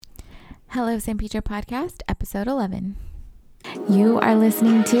Hello San Pedro Podcast, episode 11. You are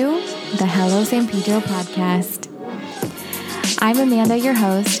listening to the Hello San Pedro Podcast. I'm Amanda, your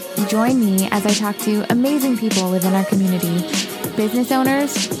host. Join me as I talk to amazing people within our community, business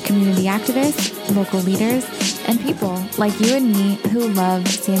owners, community activists, local leaders, and people like you and me who love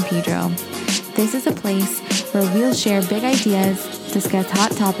San Pedro. This is a place where we'll share big ideas, discuss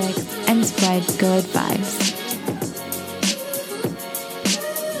hot topics, and spread good vibes.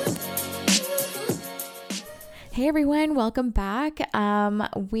 Hey everyone, welcome back.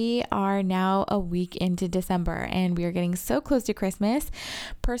 We are now a week into December and we are getting so close to Christmas.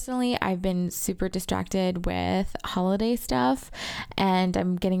 Personally, I've been super distracted with holiday stuff and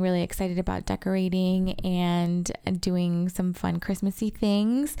I'm getting really excited about decorating and doing some fun Christmassy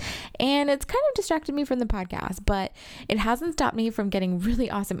things. And it's kind of distracted me from the podcast, but it hasn't stopped me from getting really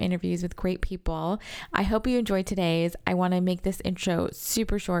awesome interviews with great people. I hope you enjoyed today's. I want to make this intro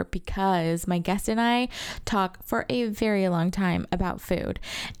super short because my guest and I talk for a very long time about food,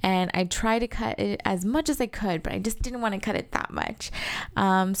 and I try to cut it as much as I could, but I just didn't want to cut it that much.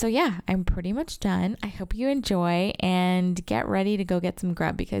 So yeah, I'm pretty much done. I hope you enjoy and get ready to go get some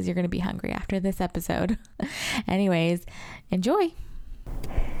grub because you're going to be hungry after this episode. Anyways, enjoy.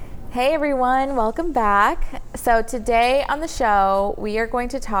 Hey everyone, welcome back. So today on the show, we are going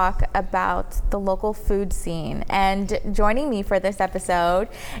to talk about the local food scene. And joining me for this episode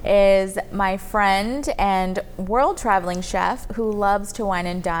is my friend and world traveling chef who loves to wine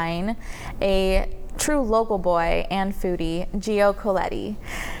and dine, a true local boy and foodie, Gio Coletti.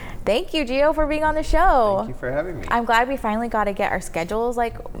 Thank you, Gio, for being on the show. Thank you for having me. I'm glad we finally got to get our schedules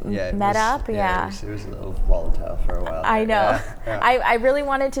met up. Yeah. It was a little volatile for a while. I know. Yeah. I really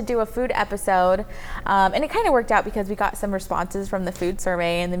wanted to do a food episode, and it kind of worked out because we got some responses from the food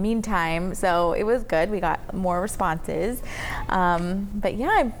survey in the meantime, so it was good. We got more responses. But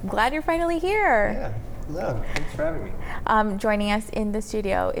yeah, I'm glad you're finally here. Yeah. No, thanks for having me. Joining us in the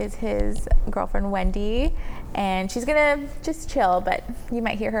studio is his girlfriend, Wendy, and she's gonna just chill, but you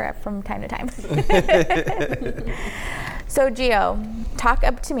might hear her from time to time. So Gio, talk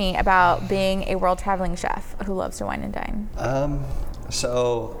up to me about being a world traveling chef who loves to wine and dine.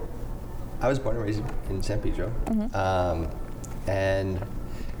 So I was born and raised in San Pedro, and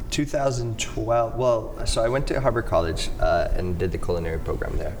 2012, so I went to Harbor College and did the culinary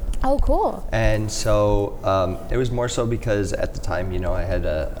program there. Oh, cool. And so it was more so because at the time, I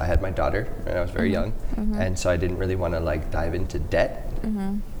had my daughter and I was very young, and so I didn't really want to dive into debt,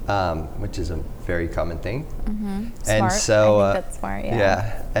 which is a very common thing. Smart. And so I think that's smart.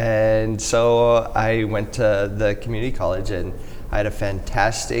 Yeah. And so I went to the community college and I had a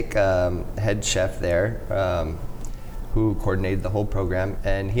fantastic head chef there who coordinated the whole program,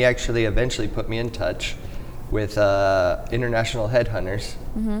 and he actually eventually put me in touch with international headhunters.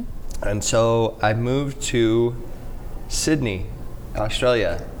 And so I moved to Sydney,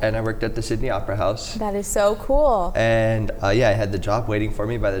 Australia, and I worked at the Sydney Opera House. That is so cool. And I had the job waiting for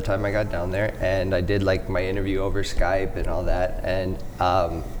me by the time I got down there, and I did my interview over Skype and all that, and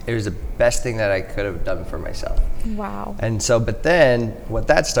it was the best thing that I could have done for myself. Wow. And so, but then what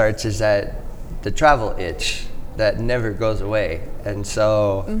that starts is that the travel itch that never goes away, and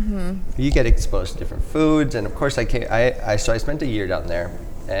so you get exposed to different foods. And of course, I spent a year down there,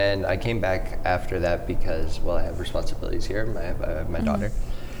 and I came back after that because I have responsibilities here. I have my daughter,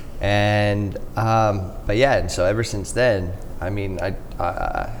 and and so ever since then, I mean, I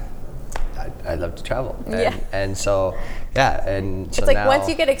love to travel, and so and so it's now, once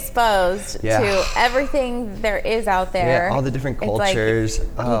you get exposed to everything there is out there, all the different cultures,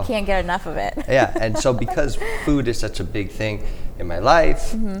 you can't get enough of it. And so because food is such a big thing in my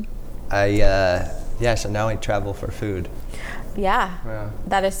life, so now I travel for food.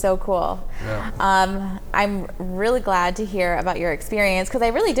 That is so cool. I'm really glad to hear about your experience because I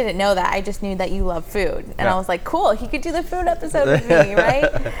really didn't know that. I just knew that you love food, and I was like, cool, he could do the food episode with me,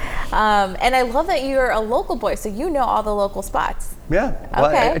 right? And I love that you're a local boy, so you know all the local spots. Well,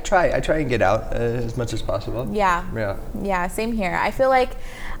 okay. I try and get out as much as possible. Yeah, same here. I feel like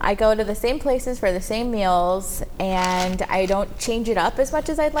I go to the same places for the same meals, and I don't change it up as much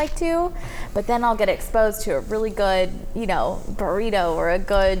as I'd like to, but then I'll get exposed to a really good, burrito or a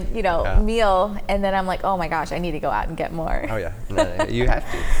good, meal, and then I'm like, oh my gosh, I need to go out and get more. Oh yeah, no, you have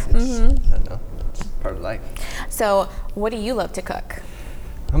to. It's part of life. So what do you love to cook?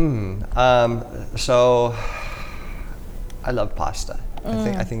 So I love pasta.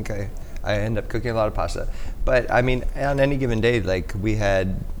 I think I end up cooking a lot of pasta. But I mean, on any given day, we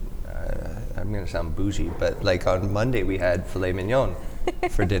had, I'm going to sound bougie, but on Monday we had filet mignon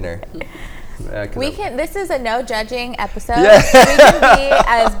for dinner. We can. This is a no judging episode. Yeah. We can be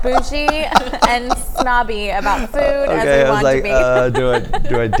as bougie and snobby about food as we want to be.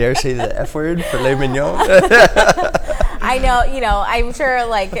 Do I dare say the F word for filet mignon? I know, I'm sure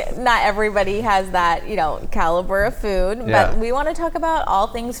like not everybody has that, caliber of food, but we want to talk about all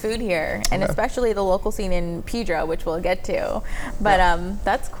things food here, and especially the local scene in Pedro, which we'll get to. But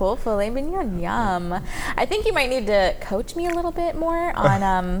that's cool, filet mignon, yum. I think you might need to coach me a little bit more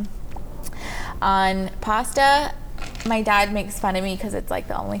on pasta. My dad makes fun of me because it's like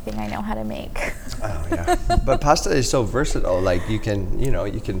the only thing I know how to make. Oh yeah, but pasta is so versatile. Like you can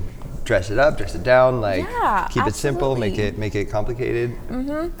dress it up, dress it down, like keep it simple, make it complicated,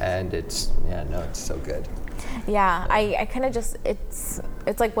 and it's so good. Yeah, I kind of just it's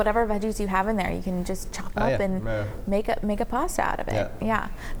like whatever veggies you have in there, you can just chop up and make a pasta out of it. Yeah.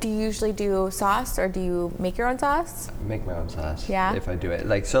 Do you usually do sauce, or do you make your own sauce? Make my own sauce. Yeah. If I do it,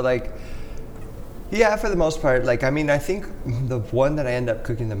 yeah, for the most part. I think the one that I end up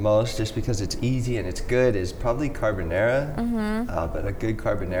cooking the most, just because it's easy and it's good, is probably carbonara. But a good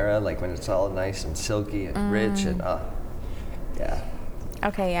carbonara, like when it's all nice and silky and rich and yeah.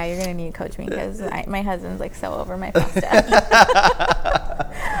 Okay, yeah, you're gonna need to coach me because my husband's like so over my pasta.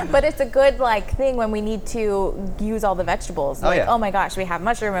 But it's a good thing when we need to use all the vegetables. Oh my gosh, we have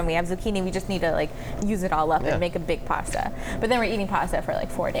mushroom and we have zucchini. We just need to use it all up and make a big pasta. But then we're eating pasta for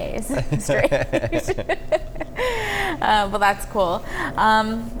 4 days straight. Well, that's cool.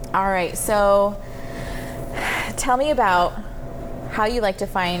 All right, so tell me about how you like to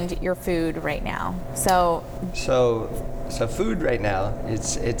find your food right now. So food right now,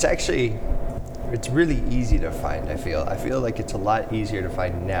 it's really easy to find. I feel like it's a lot easier to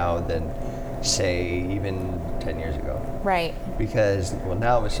find now than, say, even 10 years ago. Right. Because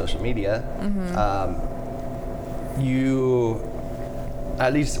now with social media, you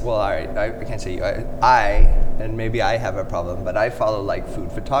at least, all right, I can't say you. And maybe I have a problem, but I follow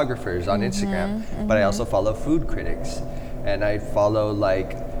food photographers on Instagram, but I also follow food critics, and I follow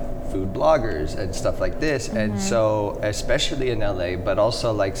food bloggers and stuff like this. And so, especially in LA, but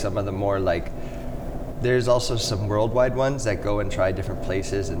also some of the more there's also some worldwide ones that go and try different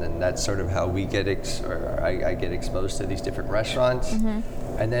places, and then that's sort of how we get I get exposed to these different restaurants.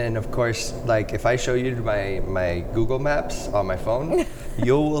 And then of course, if I show you my Google Maps on my phone,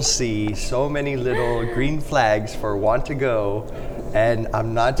 you will see so many little green flags for want to go. And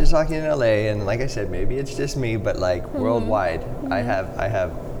I'm not just talking in LA, and like I said, maybe it's just me, but worldwide, I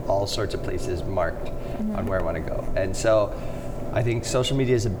have all sorts of places marked on where I want to go. And so I think social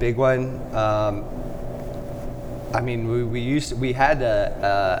media is a big one. We had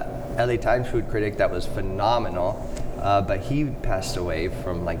a LA Times food critic that was phenomenal, but he passed away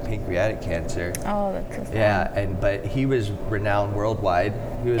from pancreatic cancer. Oh, that's so sad. Yeah, but he was renowned worldwide.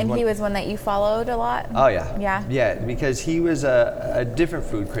 He was one that you followed a lot? Oh yeah. Yeah. Yeah, because he was a different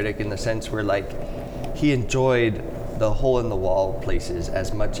food critic in the sense where he enjoyed the hole in the wall places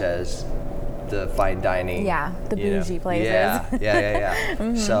as much as the fine dining. Yeah, the bougie places.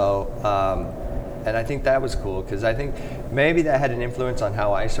 Yeah. So, and I think that was cool because I think maybe that had an influence on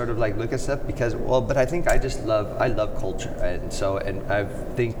how I sort of look at stuff but I think I love culture, and I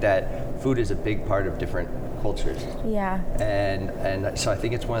think that food is a big part of different cultures. Yeah. And so I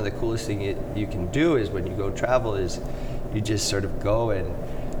think it's one of the coolest things you can do is when you go travel is you just sort of go and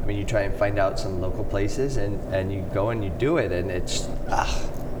you try and find out some local places and you go and you do it, and it's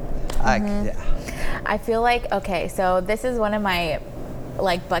I feel okay, so this is one of my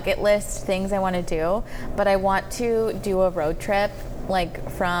bucket list things I want to do, but I want to do a road trip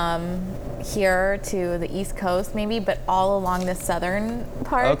from here to the East Coast maybe, but all along the southern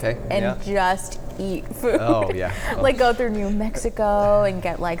part. Okay. And just eat food. Oh yeah. Go through New Mexico and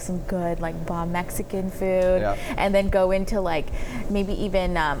get some good bomb Mexican food, and then go into maybe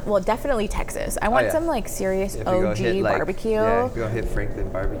even definitely Texas. I want some serious OG barbecue. Yeah, go hit Franklin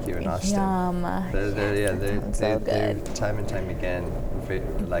Barbecue in Austin. Yum. They're so good. Time and time again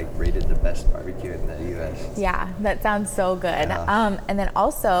rated the best barbecue in the U.S. Yeah, that sounds so good. Yeah. And then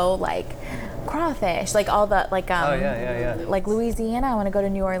also crawfish, all the Louisiana. I want to go to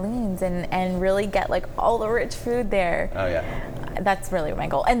New Orleans and really get all the rich food there. Oh yeah. That's really my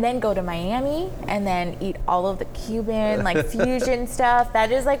goal. And then go to Miami and then eat all of the Cuban fusion stuff.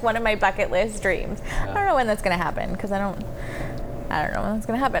 That is one of my bucket list dreams. Yeah. I don't know when that's gonna happen because I don't know when that's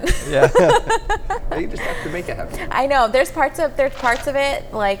gonna happen. Yeah. You just have to make it happen. I know. There's parts of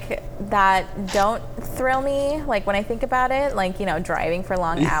it that don't thrill me. When I think about it, driving for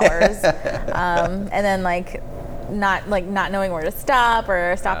long hours, and then not knowing where to stop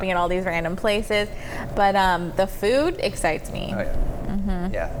or stopping at all these random places. But the food excites me. Oh yeah.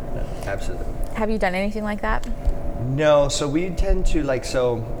 Yeah. Absolutely. Have you done anything like that? No, so we tend to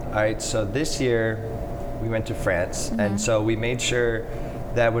all right, so this year we went to France, and so we made sure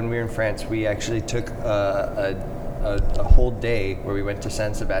that when we were in France, we actually took a whole day where we went to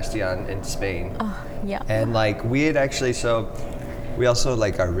San Sebastian in Spain. Oh, yeah. And we had actually, so we also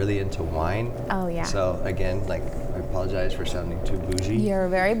are really into wine. Oh, yeah. So again, I apologize for sounding too bougie. You're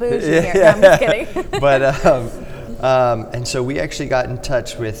very bougie here. No, I'm just kidding. But and so we actually got in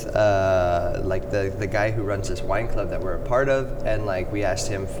touch with the guy who runs this wine club that we're a part of, and we asked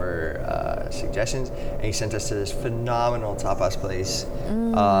him for suggestions, and he sent us to this phenomenal tapas place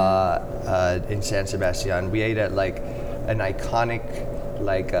in San Sebastian. We ate at an iconic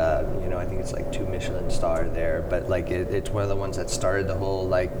I think it's 2 Michelin star there, but it's one of the ones that started the whole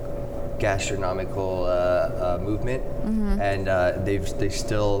gastronomical movement, and they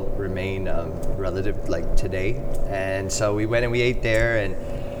still remain relative today. And so we went and we ate there,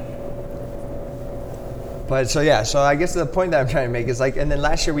 so I guess the point that I'm trying to make is and then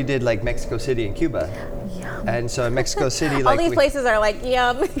last year we did Mexico City and Cuba. Yum. And so in Mexico City, all these places are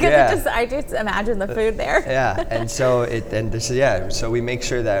yum, because I just imagine the food there. Yeah, and so so we make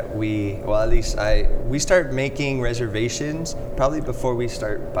sure that we start making reservations probably before we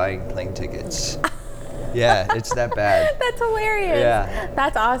start buying plane tickets. Yeah, it's that bad. That's hilarious. Yeah.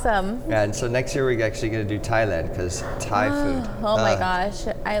 That's awesome. Yeah, and so next year we're actually going to do Thailand because Thai food. Oh my gosh,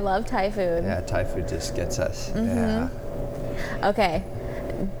 I love Thai food. Yeah, Thai food just gets us. Yeah. Okay.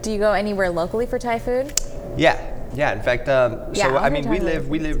 Do you go anywhere locally for Thai food? Yeah. In fact,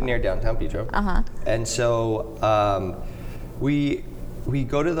 we live near downtown Pedro. And so we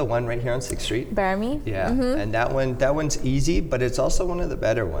go to the one right here on 6th Street. Barami? Yeah, and that one's easy, but it's also one of the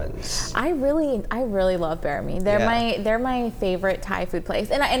better ones. I really love Barami. They're my favorite Thai food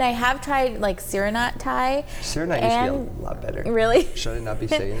place, and I have tried Siranat Thai. Siranat used to be a lot better. Really? Should I not be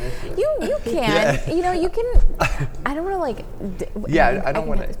saying this? You can. Yeah. You can. I don't want to I don't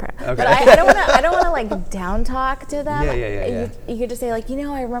want to. Okay. But I don't want to down talk to them. Yeah. You could just say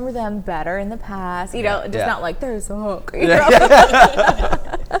I remember them better in the past. Not they're so hook.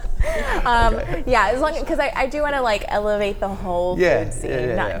 As long because I do want to elevate the whole food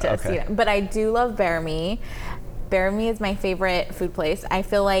scene, not just but I do love Barami. Barami is my favorite food place. I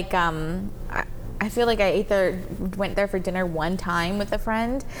feel like I went there for dinner one time with a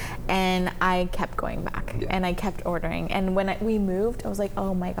friend, and I kept going back and I kept ordering. And when we moved, I was like,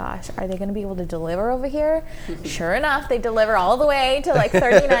 oh my gosh, are they going to be able to deliver over here? Sure enough, they deliver all the way to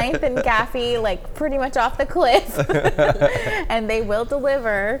 39th and Gaffey, pretty much off the cliff. And they will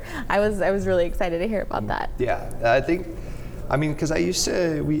deliver. I was really excited to hear about that. Yeah, because I used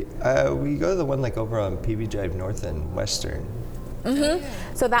to, we go to the one over on PV Drive North and Western.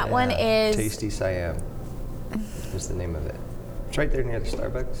 So that one is Tasty Siam is the name of it. It's right there near the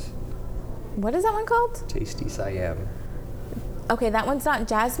Starbucks. What is that one called? Tasty Siam. Okay, that one's not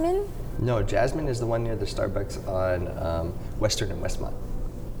Jasmine? No, Jasmine is the one near the Starbucks on Western and Westmont.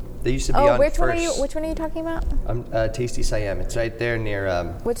 They used to be on which first. Which one are you talking about? Tasty Siam. It's right there near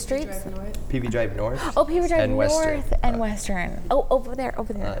which streets? PV Drive North. Oh, PV Drive and North Western. And Western. Oh, over there.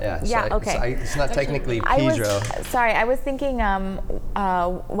 Okay. It's not technically Pedro. I was thinking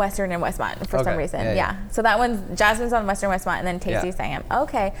Western and Westmont for some reason. Yeah. So that one's Jasmine's on Western Westmont, and then Tasty Siam.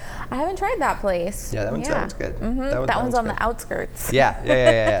 Okay, I haven't tried that place. Yeah, that one's good. That one's on the outskirts. Yeah.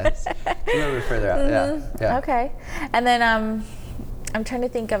 A little bit further out. Yeah. Okay, and then I'm trying to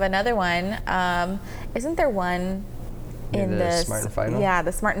think of another one. Isn't there one in the Smart and Final? Yeah,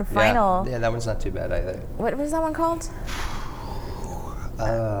 the Smart and Final. Yeah, that one's not too bad either. What was that one called?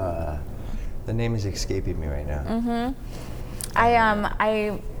 The name is escaping me right now.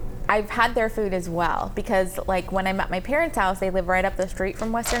 I've had their food as well, because when I'm at my parents' house, they live right up the street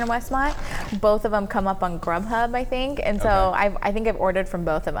from Western and Westmont. Both of them come up on Grubhub, I think, and so I think I've ordered from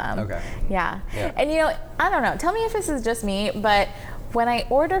both of them. Okay. Yeah. And I don't know. Tell me if this is just me, but when I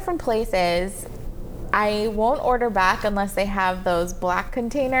order from places, I won't order back unless they have those black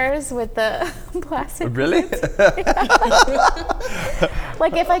containers with the plastic. Really?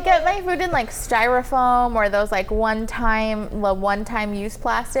 If I get my food in styrofoam or those one-time use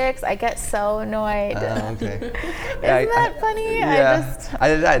plastics, I get so annoyed. Okay. Isn't that funny? Yeah.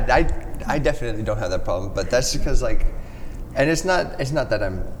 I definitely don't have that problem, but that's because and it's not that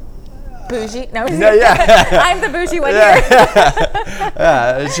I'm bougie. No, yeah. I'm the bougie one here.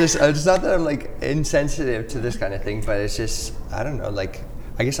 Yeah, it's not that I'm insensitive to this kind of thing, but it's just, I don't know,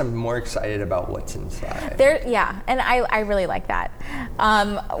 I guess I'm more excited about what's inside. And I really like that.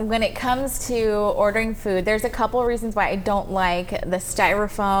 When it comes to ordering food, there's a couple of reasons why I don't like the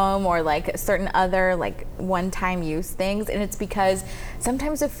styrofoam or certain other one-time use things, and it's because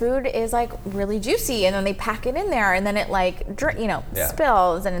sometimes the food is like really juicy, and then they pack it in there, and then it like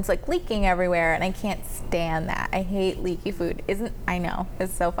spills, and it's like leaking everywhere, and I can't stand that. I hate leaky food. I know,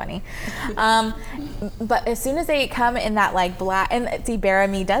 it's so funny. But as soon as they come in that like black, and see, Bear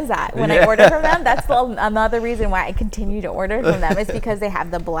Me does that when I order from them. That's another reason why I continue to order from them, is because they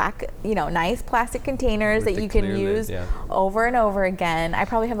have the black, nice plastic containers that you can use over and over again. I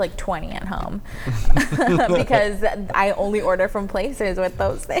probably have like 20 at home because I only order from places with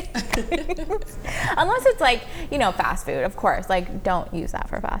those things. Unless it's like, fast food, of course. Like, don't use that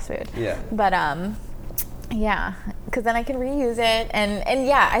for fast food. Yeah. But yeah, because then I can reuse it, and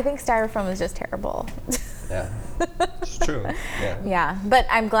yeah, I think styrofoam is just terrible. Yeah, it's true. Yeah, but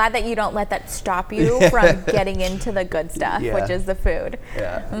I'm glad that you don't let that stop you from getting into the good stuff, which is the food.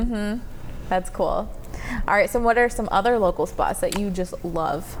 Yeah. That's cool. All right, so what are some other local spots that you just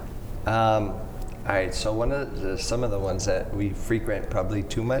love? All right, so some of the ones that we frequent probably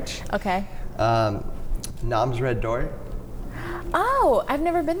too much. Okay. Nam's Red Door. Oh, I've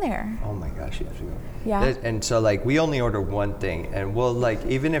never been there. Oh my gosh, you have to go. Yeah. And so like we only order one thing, and we'll like,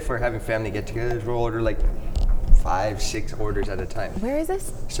 even if we're having family get-togethers, we'll order like 5-6 orders at a time. Where is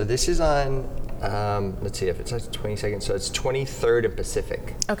this? So this is on, let's see if it's like 20 seconds. So it's 23rd and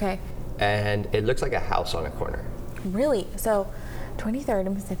Pacific. Okay. And it looks like a house on a corner. Really? So 23rd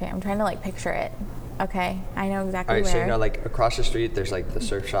and Pacific. I'm trying to like picture it. Okay, I know exactly where. All right, where. so like across the street, there's like the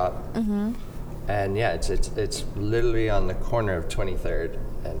surf shop. Mm-hmm. And yeah, it's literally on the corner of 23rd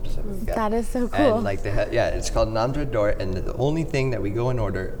and Pacific. Yeah. That is so cool. And like it's called Nam's Red Door, and the only thing that we go and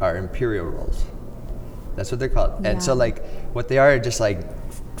order are imperial rolls. That's what they're called. Yeah. And so like what they are just like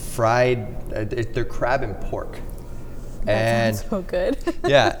fried. They're crab and pork. That sounds so good.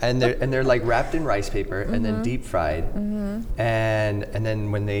 Yeah, and they're like wrapped in rice paper and then deep fried. Mm-hmm. And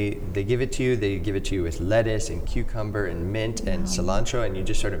then when they give it to you, they give it to you with lettuce and cucumber and mint and cilantro, and you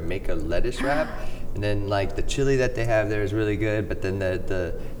just sort of make a lettuce wrap. And then like the chili that they have there is really good, but then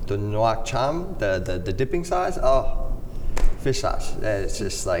the nuoc cham, the dipping sauce, fish sauce. It's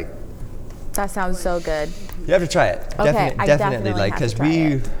just like, that sounds so good. you have to try it. Okay, definitely like, because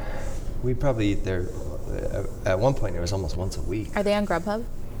we probably eat there. At one point, it was almost once a week. Are they on Grubhub?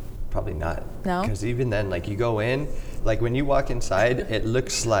 Probably not. No? Because even then, like you go in, like when you walk inside, it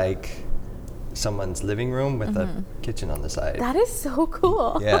looks like someone's living room with a kitchen on the side. That is so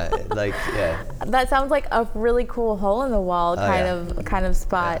cool. Yeah, That sounds like a really cool hole in the wall kind of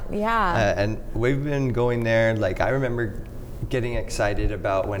spot. Yeah. And we've been going there. Like I remember getting excited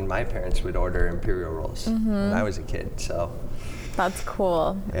about when my parents would order imperial rolls when I was a kid. So. That's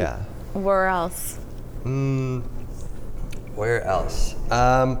cool. Yeah. Where else? Where else?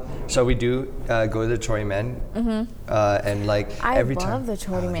 So we do go to the Choi Man, and like every time. I love the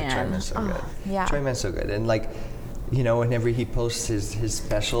Choi Man. The Choi Man's so good. Yeah. Choi Man's so good, and like, whenever he posts his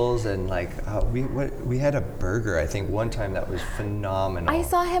specials, and like we had a burger, I think one time that was phenomenal. I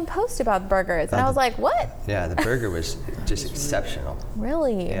saw him post about burgers, and I was like, what? Yeah, the burger was just exceptional.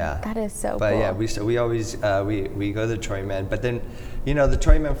 Really? Yeah. That is so but cool. Yeah, we always we go to the Choi Man, but then the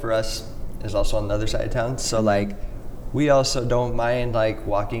Choi Man for us is also on the other side of town. So like, we also don't mind like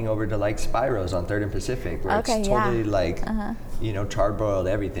walking over to like Spiro's on 3rd and Pacific, where it's totally like, charbroiled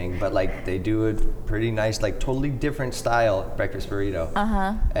everything, but like they do a pretty nice, like totally different style breakfast burrito.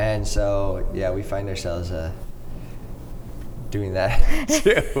 And so yeah, we find ourselves doing that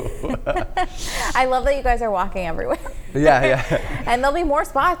too. I love that you guys are walking everywhere. Yeah. And there'll be more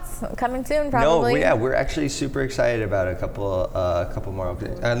spots coming soon, probably. No, we're actually super excited about a couple more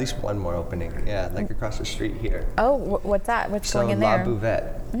openings, at least one more opening. Yeah, like across the street here. Oh, what's that? What's going in La there?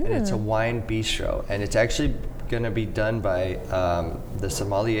 Buvette, and it's a wine bistro, and it's actually going to be done by the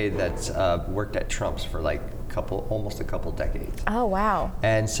sommelier that's worked at Trump's for like almost a couple decades. Oh wow!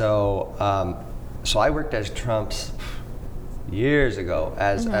 And so I worked at Trump's years ago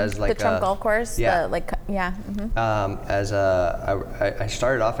as like the Trump golf course. Yeah. I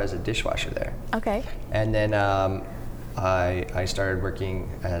started off as a dishwasher there. Okay. And then I started working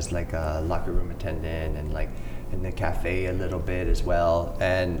as like a locker room attendant and like in the cafe a little bit as well.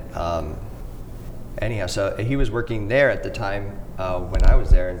 And anyhow, so he was working there at the time when I was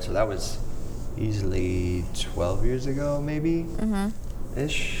there, and so that was easily 12 years ago, maybe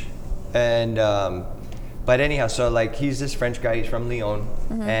ish. And but anyhow, so like he's this French guy, he's from Lyon,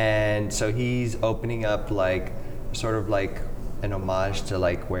 and so he's opening up like sort of like an homage to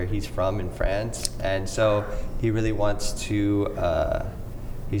like where he's from in France, and so he really wants to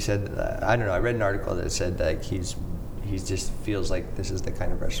he said, I don't know, I read an article that said like he he just feels like this is the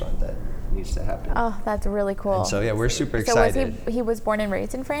kind of restaurant that needs to happen. Oh, that's really cool. And so yeah, we're super So excited. he was born and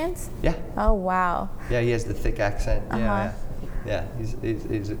raised in France? Yeah. Oh, wow. Yeah, he has the thick accent. Yeah,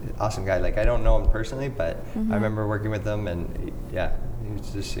 he's an awesome guy. Like, I don't know him personally, but I remember working with him, and he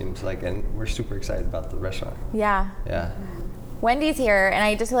just seems like, and we're super excited about the restaurant. Yeah. Yeah. Wendy's here, and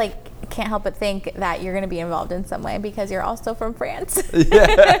I just can't help but think that you're going to be involved in some way because you're also from France.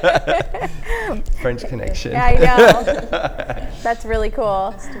 French connection. Yeah, I know. That's really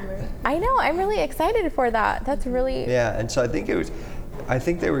cool. I know. I'm really excited for that. That's really. Yeah, and so I think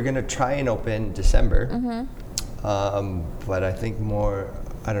they were going to try and open December, but I think more.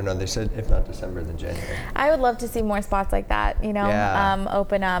 I don't know. They said if not December, then January. I would love to see more spots like that,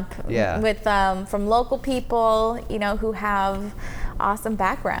 open up with from local people, who have awesome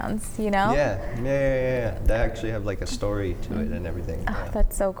backgrounds, Yeah. They actually have like a story to it and everything. Oh,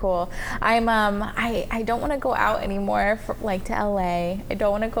 that's so cool. I don't want to go out anymore to LA. I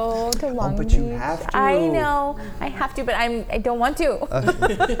don't want to go to Long Beach. But you have to. I know. I have to, but I don't want to.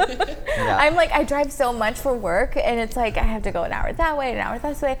 I'm I drive so much for work, and it's I have to go an hour that way, an hour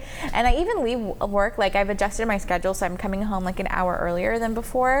this way. And I even leave work, I've adjusted my schedule, so I'm coming home an hour earlier than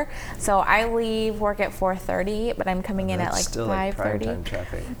before. So I leave work at 4:30, but I'm coming in at 5:30. Time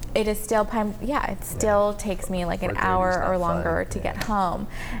traffic. It is still prime. Yeah, it still takes me an hour or longer to get home.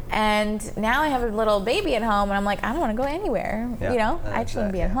 And now I have a little baby at home, and I'm I don't want to go anywhere. I just want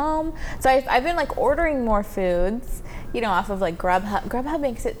to be at home. So I've been ordering more foods, off of Grubhub. Grubhub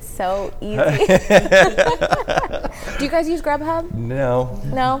makes it so easy. Do you guys use Grubhub? No.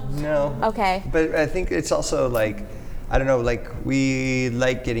 Okay. But I think it's also I don't know, we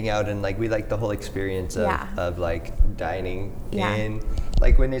like getting out and we like the whole experience of dining in.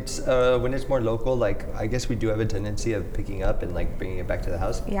 When it's more local, I guess we do have a tendency of picking up and bringing it back to the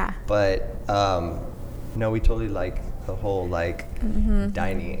house. Yeah. But no, we totally like the whole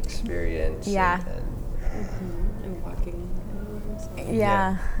dining experience. Yeah. And walking.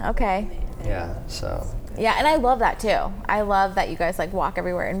 Yeah. Okay. Yeah. So. Yeah, and I love that too. I love that you guys walk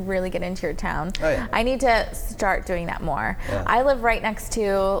everywhere and really get into your town. Oh, yeah. I need to start doing that more. Yeah. I live right next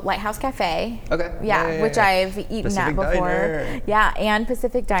to Lighthouse Cafe. Okay. Yeah, which I've eaten Pacific at before. Diner. Yeah, and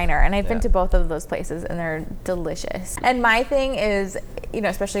Pacific Diner. And I've been to both of those places, and they're delicious. And my thing is,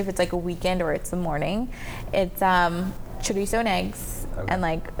 especially if it's a weekend or it's the morning, it's chorizo and eggs. Okay. And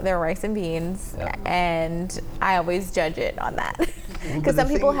their rice and beans, and I always judge it on that because But some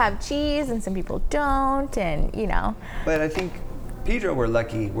people have cheese and some people don't, and But I think Pedro, we're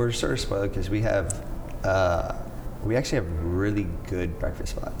lucky. We're sort of spoiled because we actually have really good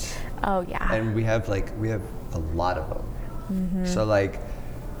breakfast spots. Oh yeah. And we have a lot of them. Mm-hmm. So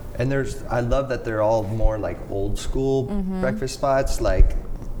and I love that they're all more old school breakfast spots. What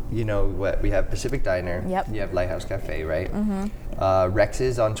we have Pacific Diner. Yep. You have Lighthouse Cafe, right?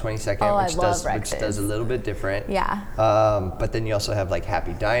 Rex's on 22nd, Oh, which I love Rex's. does a little bit different. Yeah. But then you also have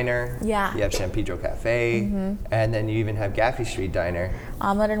Happy Diner. Yeah. You have San Pedro Cafe, and then you even have Gaffey Street Diner.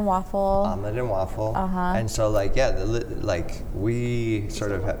 Omelet and waffle. And so we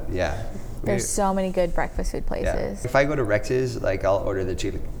sort of have There's so many good breakfast food places. If I go to Rex's, I'll order the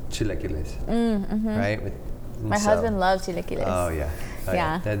chilaquiles, right? My husband loves chilaquiles. Oh yeah.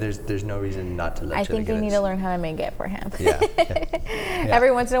 Yeah. There's no reason not to love chilaquiles. I think I need to learn how to make it for him. Yeah. Every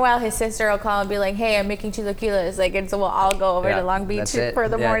once in a while, his sister will call and be like, "Hey, I'm making chilaquiles," and so we'll all go over to Long Beach for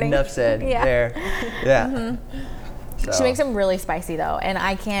the morning. Enough said. Yeah. There. Yeah. So. She makes them really spicy though, and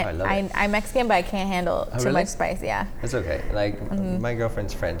I can't. I'm Mexican, but I can't handle too much spice. Yeah. That's okay. My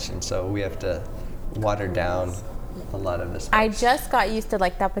girlfriend's French, and so we have to water down a lot of the spice. I just got used to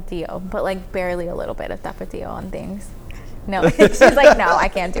tapatio, but barely a little bit of tapatio on things. No, she's no, I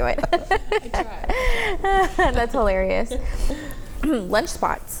can't do it. That's hilarious. Lunch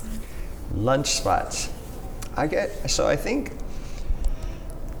spots. I think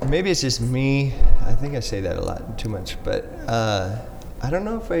maybe it's just me. I think I say that a lot too much, but I don't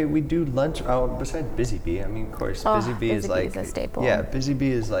know if we do lunch. Besides Busy Bee, I mean, of course, Busy Bee is a staple. Yeah, Busy Bee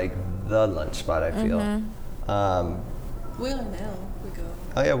is the lunch spot. I feel. Whale and Ale, we go.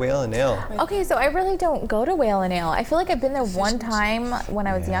 Oh yeah, Whale and Ale. Okay, so I really don't go to Whale and Ale. I feel I've been there one time when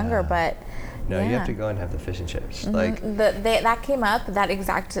I was younger, but no, you have to go and have the fish and chips. That came up. That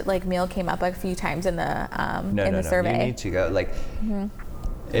exact meal came up a few times in the survey. You need to go.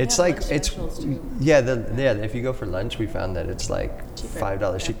 It's if you go for lunch, we found that it's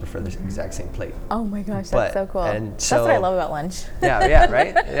 $5 cheaper for the exact same plate. Oh my gosh, that's so cool. And that's what I love about lunch. Yeah,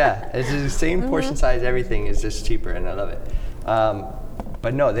 right? Yeah, it's the same portion size, everything is just cheaper, and I love it.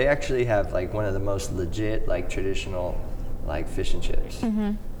 But no, they actually have one of the most legit traditional fish and chips.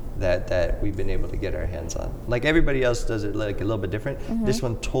 that we've been able to get our hands on. Like everybody else does it like a little bit different. This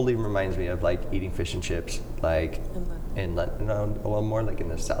one totally reminds me of like eating fish and chips, like in London. No, well, more like in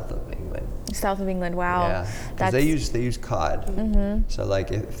the south of England. South of England, wow. Yeah, because they use cod. So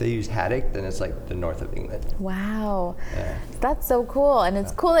like if they use haddock, then it's like the north of England. Wow, Yeah. that's so cool, and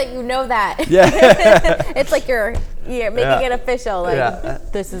it's cool that you know that. Yeah. It's like you're making it official.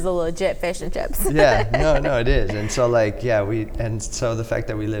 Like this is a legit fish and chips. Yeah, no, it is. And so like, so the fact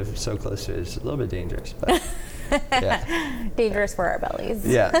that we live so close to it is a little bit dangerous, but yeah. Dangerous for our bellies.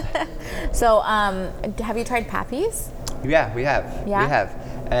 Yeah. So, have you tried Pappy's? Yeah, we have. Yeah? We have.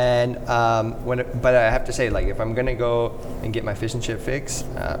 And but I have to say, like, if I'm gonna go and get my fish and chip fix,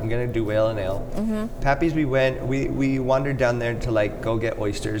 I'm gonna do whale and ale. Pappy's, we wandered down there to like go get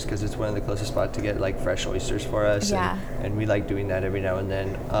oysters because it's one of the closest spots to get like fresh oysters for us. Yeah. And we like doing that every now and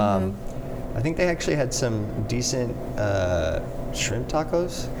then. I think they actually had some decent shrimp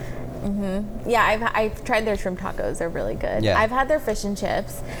tacos. Yeah, I've tried their shrimp tacos. They're really good. Yeah. I've had their fish and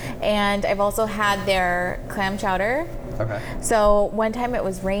chips, and I've also had their clam chowder. Okay. So one time it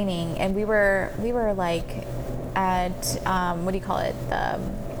was raining, and we were like at what do you call it? The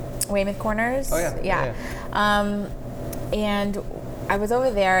Weymouth Corners. Oh yeah. And I was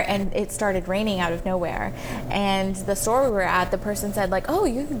over there, and it started raining out of nowhere. And the store we were at, the person said like, "Oh,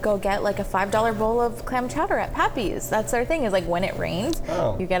 you could go get like a $5 bowl of clam chowder at Pappy's." That's their thing. Is like when it rains,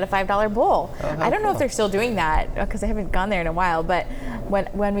 you get a $5 bowl. I don't know if they're still doing that because I haven't gone there in a while. But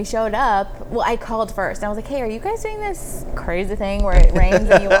when we showed up, well, I called first, and I was like, "Hey, are you guys doing this crazy thing where it rains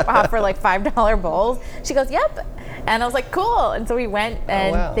and you offer like $5 bowls?" She goes, "Yep." And I was like, "Cool." And so we went,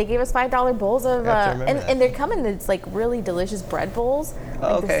 and they gave us $5 bowls of, and they come in this like really delicious bread bowls,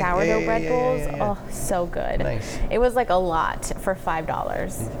 like the sourdough bread bowls. Yeah. Oh, so good. Nice. It was like a lot for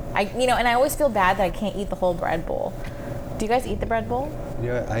 $5. And I always feel bad that I can't eat the whole bread bowl. Do you guys eat the bread bowl?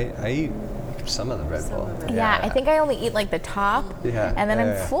 Yeah, I eat some of the bread bowl. Yeah, I think I only eat like the top, and then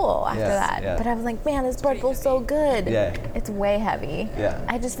I'm full after that. Yeah. But I was like, man, this bread bowl's so good. Yeah. It's way heavy. Yeah.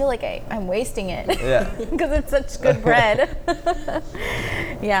 I just feel like I'm wasting it. Yeah. Because it's such good bread.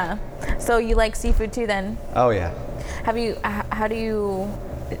 Yeah. So you like seafood too then? Oh yeah. Have you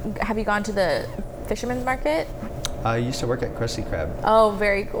gone to the fisherman's market? I used to work at Krusty Krab. Oh,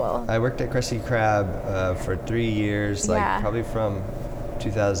 very cool. I worked at Krusty Krab for 3 years, probably from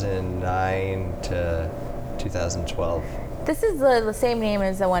 2009 to 2012. This is the same name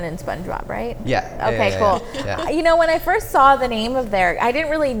as the one in SpongeBob, right? Yeah. Okay, cool. Yeah. You know, when I first saw the name of I didn't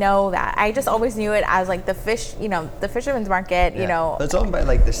really know that. I just always knew it as like the fish, the fisherman's market, It's owned by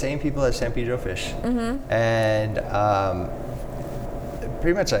like the same people as San Pedro Fish. And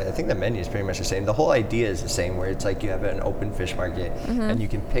pretty much, I think the menu is pretty much the same. The whole idea is the same, where it's like you have an open fish market, and you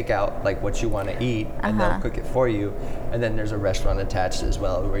can pick out like what you want to eat, and they'll cook it for you. And then there's a restaurant attached as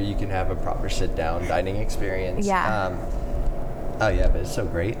well, where you can have a proper sit-down dining experience. Yeah. Oh yeah, but it's so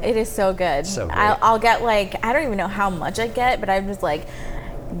great. It is so good. So great. I'll get like, I don't even know how much I get, but I'm just like,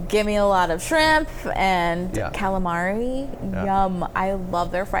 give me a lot of shrimp and calamari. Yeah. Yum. I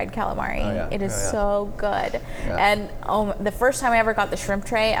love their fried calamari. Oh, yeah. It is so good. Yeah. And the first time I ever got the shrimp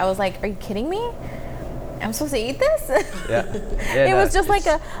tray, I was like, are you kidding me? I'm supposed to eat this? It was just like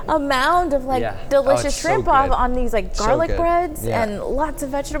a mound of like delicious shrimp on these like garlic breads and lots of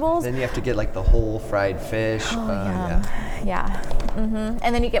vegetables. Then you have to get like the whole fried fish. Yeah.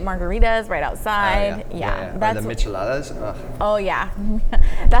 And then you get margaritas right outside. That's the micheladas. Ugh. Oh yeah.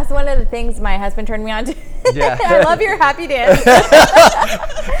 That's one of the things my husband turned me on to. Yeah. I love your happy dance.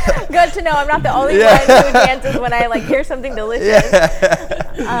 Good to know I'm not the only one who dances when I like hear something delicious.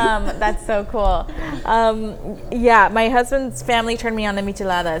 That's so cool. My husband's family turned me on to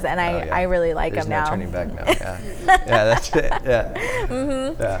micheladas, and I really like them now. There's no turning back now. Yeah, that's it. Yeah.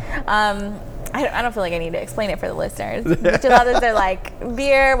 I don't feel like I need to explain it for the listeners. Micheladas are like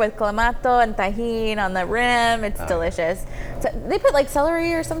beer with clamato and tajin on the rim. It's delicious. So they put like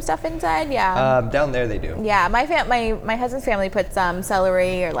celery or some stuff inside. Yeah. Down there they do. Yeah, my husband's family puts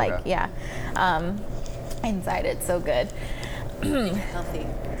celery or like inside. It's so good. Healthy.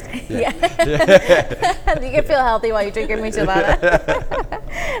 Yeah. You can feel healthy while you drink your michelada.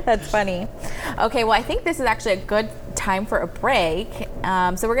 That's funny. Okay, well, I think this is actually a good time for a break.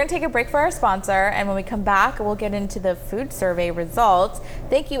 So we're going to take a break for our sponsor, and when we come back, we'll get into the food survey results.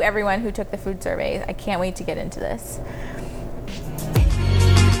 Thank you, everyone who took the food survey. I can't wait to get into this.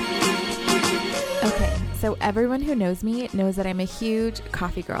 Okay, So everyone who knows me knows that I'm a huge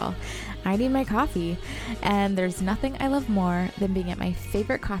coffee girl. I need my coffee, and there's nothing I love more than being at my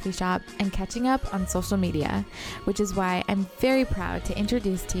favorite coffee shop and catching up on social media, which is why I'm very proud to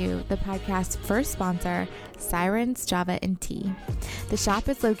introduce to you the podcast's first sponsor, Sirens Java and Tea. The shop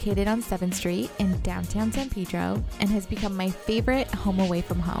is located on 7th Street in downtown San Pedro and has become my favorite home away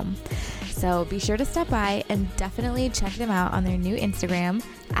from home. So be sure to stop by and definitely check them out on their new Instagram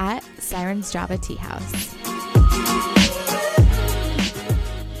at Sirens Java Tea House.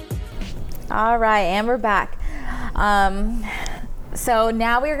 All right, and we're back. So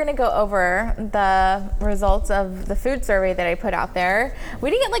now we're going to go over the results of the food survey that I put out there. We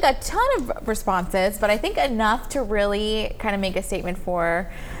didn't get like a ton of responses, but I think enough to really kind of make a statement for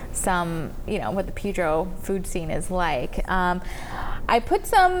some, what the Pedro food scene is like. I put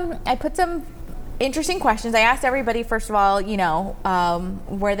some interesting questions. I asked everybody, first of all,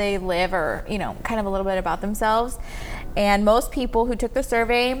 where they live or, kind of a little bit about themselves. And most people who took the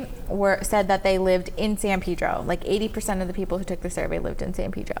survey said that they lived in San Pedro. Like 80% of the people who took the survey lived in San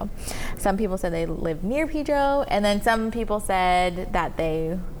Pedro. Some people said they lived near Pedro, and then some people said that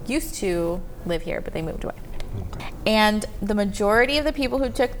they used to live here, but they moved away. Okay. And the majority of the people who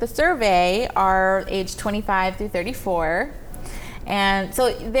took the survey are aged 25 through 34. And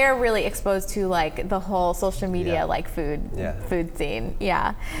so they're really exposed to like the whole social media, like food scene.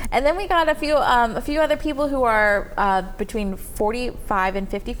 Yeah. And then we got a few other people who are between 45 and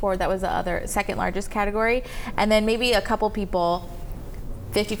 54. That was the other second largest category. And then maybe a couple people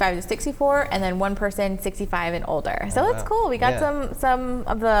 55 to 64, and then one person 65 and older. So that's cool. We got some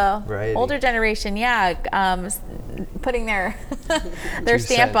of the older generation, putting their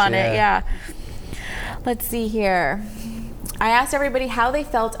stamp on it. Yeah. Let's see here. I asked everybody how they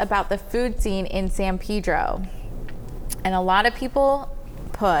felt about the food scene in San Pedro. And a lot of people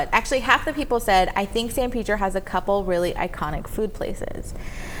actually half the people said, I think San Pedro has a couple really iconic food places.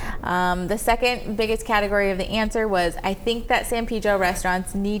 The second biggest category of the answer was, I think that San Pedro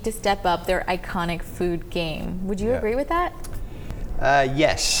restaurants need to step up their iconic food game. Would you agree with that?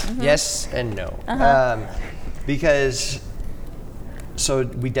 Yes. Mm-hmm. Yes and no. Because... So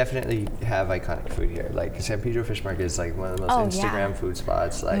we definitely have iconic food here. Like San Pedro Fish Market is like one of the most Instagram food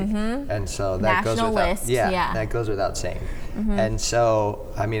spots. Like, and so that National goes without list, that goes without saying. Mm-hmm. And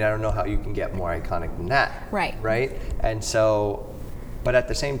so, I mean, I don't know how you can get more iconic than that. Right. And so, but at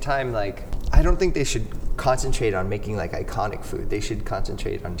the same time, like, I don't think they should concentrate on making like iconic food. They should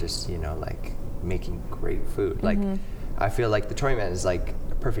concentrate on just like making great food. Like, I feel like the Toyman is like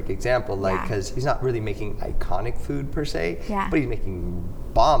perfect example, like, because he's not really making iconic food per se, but he's making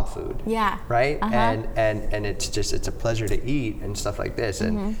bomb food, right? And it's a pleasure to eat and stuff like this.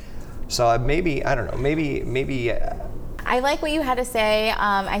 And so maybe I don't know, maybe I like what you had to say.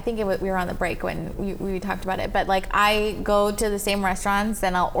 I think we were on the break when we talked about it, but like I go to the same restaurants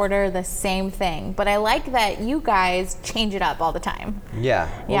and I'll order the same thing. But I like that you guys change it up all the time.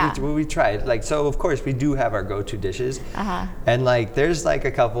 We tried. Like, so of course we do have our go-to dishes, and like there's like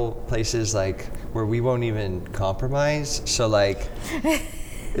a couple places like where we won't even compromise. So like.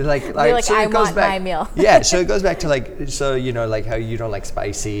 So I want my meal. So it goes back to like, like how you don't like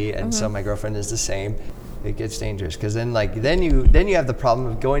spicy, and so my girlfriend is the same. It gets dangerous because then you have the problem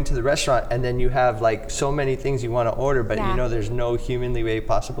of going to the restaurant and then you have like so many things you want to order, but there's no humanly way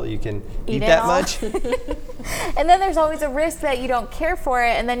possible you can eat that much. And then there's always a risk that you don't care for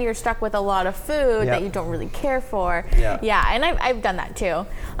it, and then you're stuck with a lot of food that you don't really care for. And I've done that too.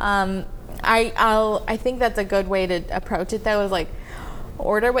 I think that's a good way to approach it though, is like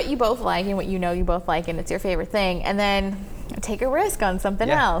order what you both like and what you both like and it's your favorite thing, and then take a risk on something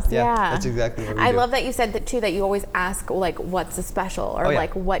else. That's exactly what we do. I love that you said that too, that you always ask like what's the special, or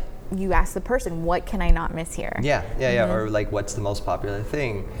like what you ask the person, what can I not miss here? Or like what's the most popular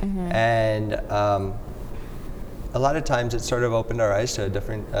thing. And a lot of times it sort of opened our eyes to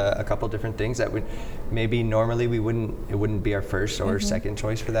a couple different things that would maybe normally it wouldn't be our first or second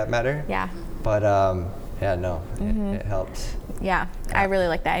choice for that matter. But it helps. I really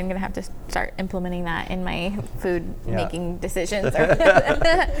like that. I'm gonna have to start implementing that in my food making decisions.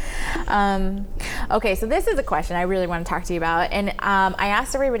 Okay, so this is a question I really want to talk to you about, and I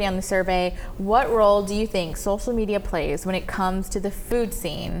asked everybody on the survey, what role do you think social media plays when it comes to the food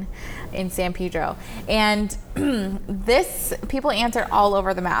scene in San Pedro? And this, people answered all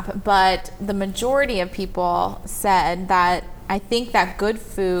over the map, but the majority of people said that I think that good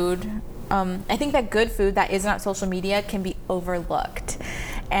food that is not social media can be overlooked.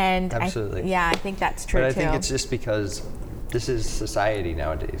 And absolutely. I think that's true too. But I think it's just because this is society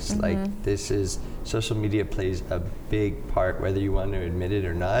nowadays. Like this is social media plays a big part, whether you want to admit it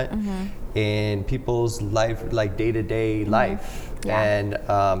or not, in people's life, like day-to-day life. Yeah. And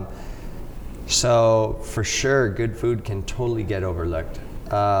so for sure, good food can totally get overlooked,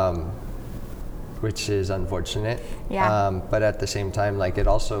 which is unfortunate. Yeah. But at the same time, like it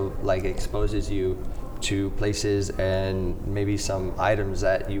also like exposes you to places and maybe some items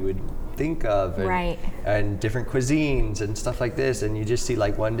that you would think of, and, Right. and different cuisines and stuff like this, and you just see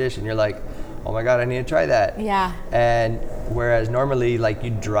like one dish and you're like, oh my god, I need to try that. Yeah. And whereas normally like you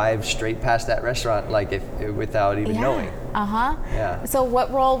drive straight past that restaurant like if without even knowing. Yeah. So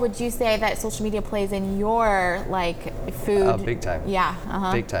what role would you say that social media plays in your like food? Oh, big time. Yeah.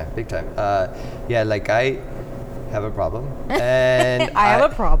 Big time. Yeah, like I have a problem, and I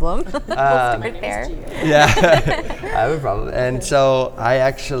have a problem. We'll start there. Yeah, I have a problem, and so I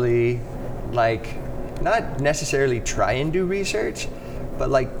actually like not necessarily try and do research, but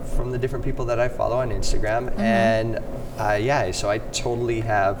like from the different people that I follow on Instagram, and yeah, so I totally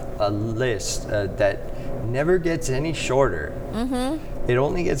have a list that never gets any shorter. It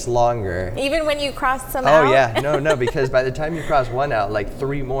only gets longer. Even when you cross some out? Oh yeah, no, because by the time you cross one out, like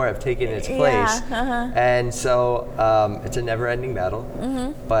 3 more have taken its place, and so it's a never-ending battle.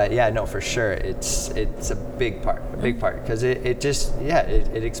 But yeah, no, for sure, it's a big part, because it just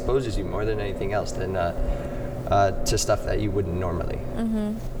it exposes you more than anything else than to stuff that you wouldn't normally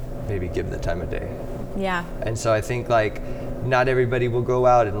maybe give the time of day. Yeah. And so I think like not everybody will go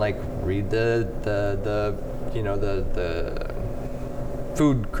out and like read the you know the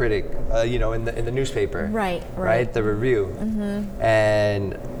food critic you know in the newspaper, right, the review.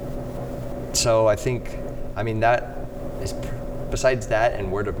 And so I think, I mean, that is besides that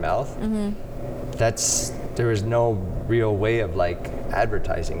and word of mouth, there is no real way of like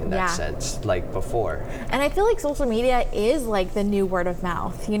advertising in that sense like before. And I feel like social media is like the new word of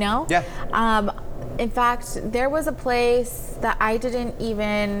mouth, you know? Yeah. In fact, there was a place that I didn't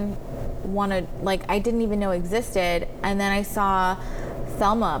even want to, like, I didn't even know existed, and then I saw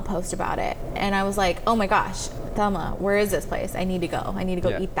Thelma post about it, and I was like, oh my gosh, Thelma, where is this place? I need to go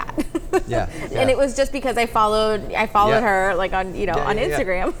eat that. Yeah. And it was just because I followed her like on on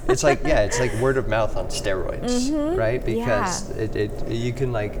Instagram. It's like word of mouth on steroids, right? Because it you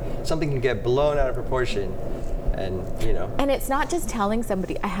can like something can get blown out of proportion. And and it's not just telling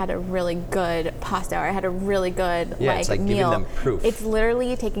somebody I had a really good pasta or I had a really good it's like meal. giving them proof. It's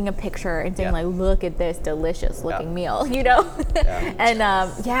literally taking a picture and saying like, look at this delicious looking meal, and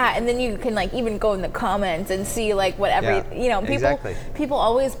and then you can like even go in the comments and see like whatever people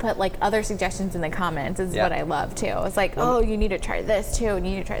always put like other suggestions in the comments is what I love too. It's like, oh, you need to try this too, and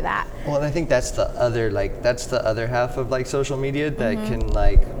you need to try that. Well, and I think that's the other half of like social media that can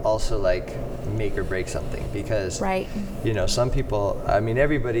like also like make or break something, because some people, I mean,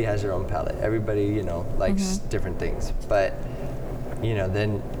 everybody has their own palate, everybody likes different things, but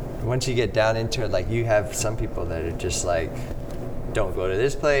then once you get down into it, like you have some people that are just like, don't go to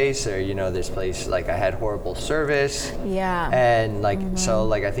this place, or this place like I had horrible service, and like so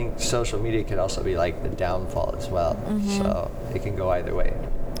like I think social media could also be like the downfall as well, so it can go either way.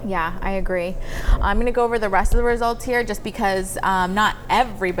 Yeah, I agree. I'm going to go over the rest of the results here just because not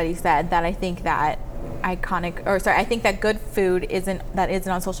everybody said that. I think that I think that good food isn't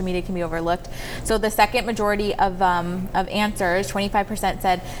on social media can be overlooked. So the second majority of answers, 25%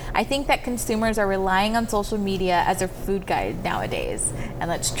 said, I think that consumers are relying on social media as a food guide nowadays. And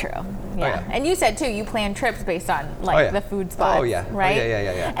that's true. Yeah. Oh, yeah. And you said too, you plan trips based on like the food spots. Oh yeah. Right? Oh,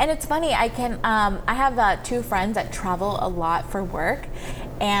 yeah. And it's funny, I have 2 friends that travel a lot for work,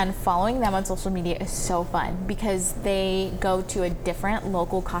 and following them on social media is so fun because they go to a different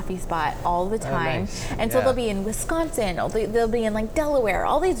local coffee spot all the time. Nice. And so they'll be in Wisconsin, or they'll be in like Delaware,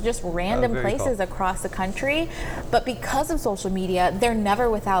 all these just random places across the country. But because of social media, they're never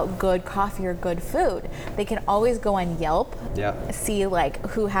without good coffee or good food. They can always go on Yelp, see like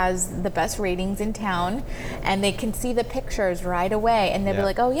who has the best ratings in town, and they can see the pictures right away, and they'll be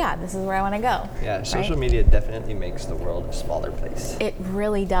like, oh yeah, this is where I want to go. Yeah, social media definitely makes the world a smaller place. It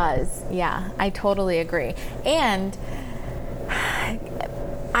really does. Yeah, I totally agree. And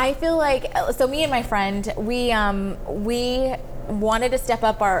I feel like, so me and my friend, we wanted to step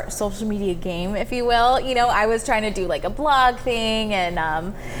up our social media game, if you will. I was trying to do like a blog thing,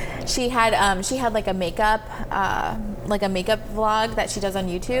 and she had like a makeup vlog that she does on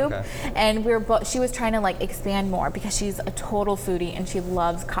YouTube, and she was trying to like expand more because she's a total foodie and she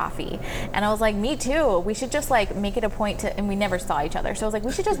loves coffee. And I was like, me too. We should just like make it a point to, and we never saw each other, so I was like,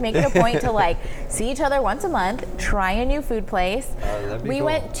 we should just make it a point to like see each other once a month, try a new food place. That'd be we cool.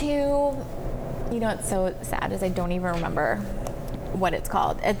 went to You know what's so sad is I don't even remember what it's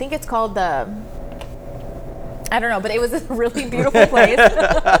called. I think it's called I don't know, but it was a really beautiful place.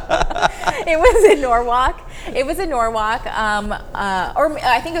 It was in Norwalk. Or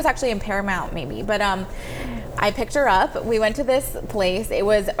I think it was actually in Paramount maybe. But I picked her up. We went to this place. It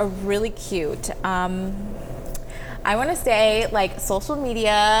was a really cute, I want to say like social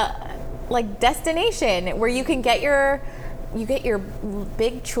media, like destination where you can get your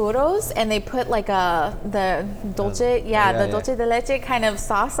big churros, and they put like the dulce dulce de leche kind of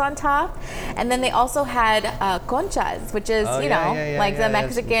sauce on top, and then they also had conchas, which is the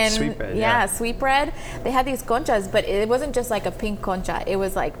Mexican sweetbread. They had these conchas, but it wasn't just like a pink concha; it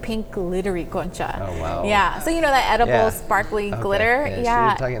was like pink glittery concha. Oh wow! Yeah, so that edible sparkly glitter.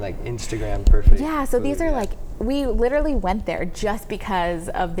 Yeah, so you're talking like Instagram perfect. Yeah, so these are like. We literally went there just because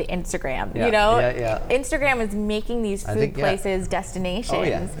of the Instagram, Instagram is making these food places destinations. Oh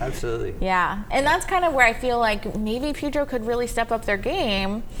yeah, absolutely. Yeah, and that's kind of where I feel like maybe Pedro could really step up their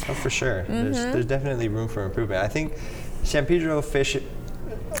game. Oh, for sure. Mm-hmm. There's definitely room for improvement. I think San Pedro Fish,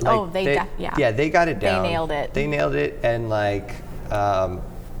 they got it down. They nailed it, and like on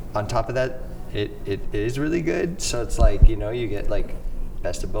top of that, it is really good. So it's like you get like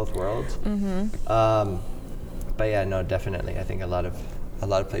best of both worlds. Mm-hmm. But yeah, no, definitely. I think a lot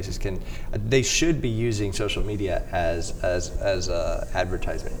of places they should be using social media as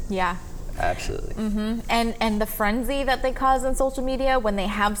advertisement. Yeah. Absolutely. Mm-hmm. And the frenzy that they cause on social media when they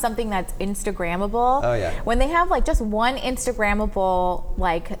have something that's Instagrammable. Oh yeah. When they have like just one Instagrammable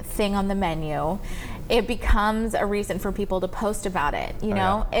like thing on the menu, it becomes a reason for people to post about it,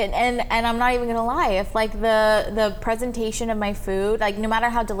 Yeah. And I'm not even gonna lie, if like the presentation of my food, like no matter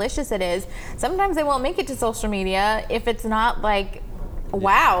how delicious it is, sometimes they won't make it to social media if it's not like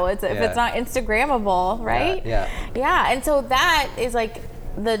wow, if it's not Instagrammable, right? Yeah. And so that is like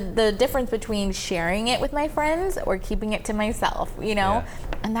the difference between sharing it with my friends or keeping it to myself,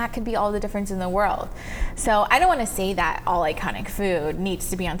 and that could be all the difference in the world. So I don't want to say that all iconic food needs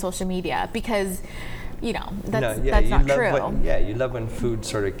to be on social media because that's not true. You love when food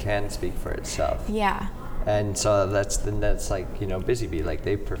sort of can speak for itself. Yeah. And so that's like Busy Bee, like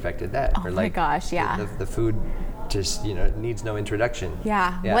they perfected that. Oh my gosh, yeah. The food just needs no introduction.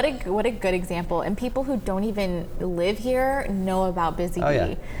 Yeah. What a good example. And people who don't even live here know about Busy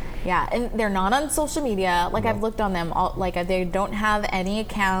Bee. Yeah, and they're not on social media. Like I've looked on them, they don't have any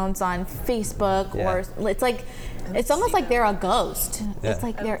accounts on Facebook or it's like it's almost like they're a ghost. Yeah. It's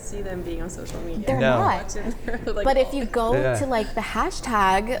like I don't see them being on social media. They're not. But if you go to like the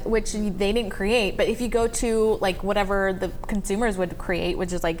hashtag, which they didn't create, but if you go to like whatever the consumers would create,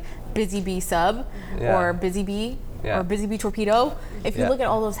 which is like Busy Bee sub or Busy Bee. Or Busy Bee Torpedo. If you look at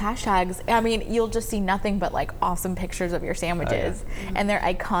all those hashtags, I mean, you'll just see nothing but like awesome pictures of your sandwiches and their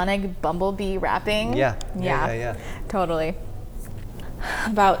iconic bumblebee wrapping. Yeah. Totally.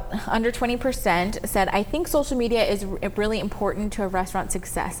 About under 20% said, I think social media is really important to a restaurant's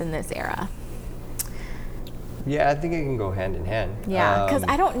success in this era. Yeah, I think it can go hand in hand. Yeah, because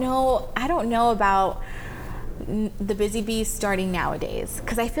I don't know about the Busy Bees starting nowadays,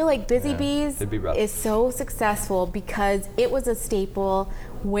 because I feel like Busy Bees is so successful because it was a staple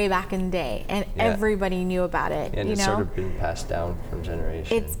way back in the day and everybody knew about it. And it's sort of been passed down from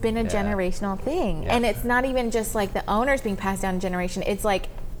generation. It's been a generational thing. And it's not even just like the owners being passed down generation, it's like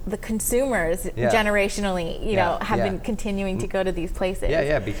the consumers generationally, have been continuing to go to these places.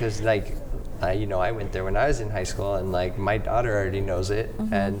 Yeah, because like I went there when I was in high school, and like my daughter already knows it,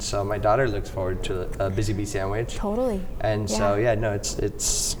 and so my daughter looks forward to a Busy Bee sandwich. Totally. And so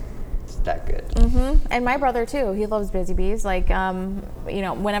it's that good. And my brother too. He loves Busy Bees. Like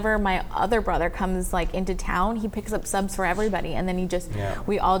whenever my other brother comes like into town, he picks up subs for everybody, and then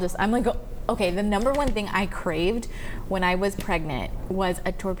we all just. I'm like, okay, the number one thing I craved when I was pregnant was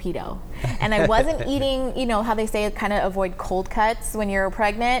a torpedo. And I wasn't eating, how they say kind of avoid cold cuts when you're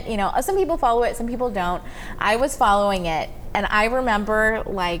pregnant. Some people follow it, some people don't. I was following it. And I remember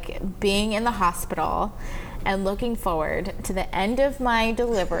like being in the hospital and looking forward to the end of my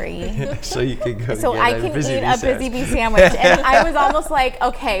delivery. So you could go so I can eat a Busy Bee sandwich. And I was almost like,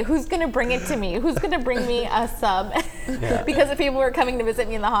 okay, who's going to bring it to me? Who's going to bring me a sub? Because the people were coming to visit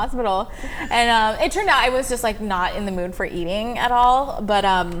me in the hospital. And it turned out I was just like not in the mood for eating at all. But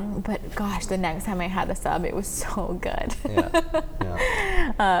gosh, the next time I had a sub, it was so good.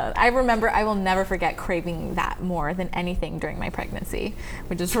 I remember, I will never forget craving that more than anything during my pregnancy,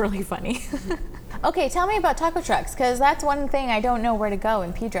 which is really funny. Okay, tell me about taco trucks, because that's one thing I don't know where to go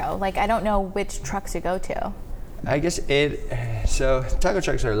in Pedro. Like, I don't know which trucks to go to. I guess so taco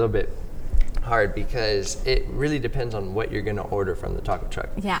trucks are a little bit hard because it really depends on what you're gonna order from the taco truck.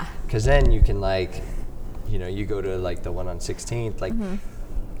 Yeah. Because then you can like, you go to like the one on 16th, like.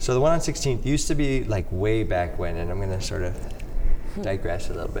 So the one on 16th used to be like way back when, and I'm gonna sort of digress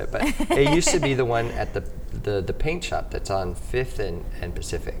a little bit, but it used to be the one at the paint shop that's on 5th and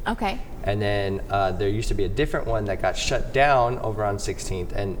Pacific. Okay. And then there used to be a different one that got shut down over on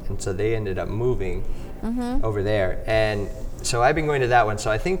 16th, and so they ended up moving over there. And so I've been going to that one. So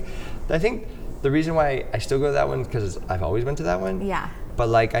I think the reason why I still go to that one because I've always went to that one. Yeah. But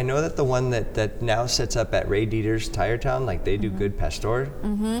like I know that the one that now sits up at Ray Dieter's Tire Town, like they do good pastor.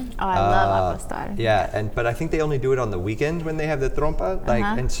 Oh, I love Al Pastor. Yeah, but I think they only do it on the weekend when they have the trompa. Like,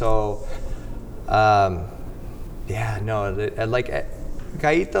 and so,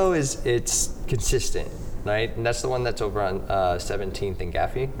 Gaito it's consistent, right? And that's the one that's over on 17th and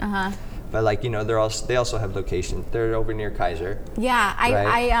Gaffey. But like they also have locations. They're over near Kaiser. Yeah,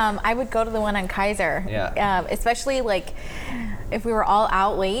 right? I would go to the one on Kaiser. Yeah. Especially like if we were all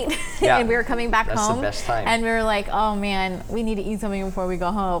out late Yeah. and we were coming back That's home. the best time. And we were like, oh man, we need to eat something before we go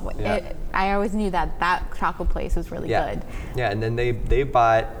home. Yeah. I always knew that taco place was really good. Yeah, and then they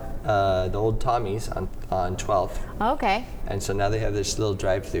bought the old Tommy's on 12th. Okay. And so now they have this little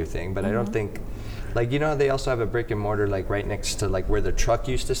drive-through thing, but I don't think, like, they also have a brick and mortar, like, right next to, like, where the truck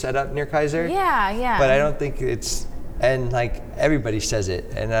used to set up near Kaiser. Yeah. But I don't think it's, and, like, everybody says it,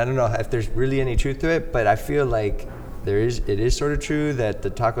 and I don't know if there's really any truth to it, but I feel like it is sort of true that the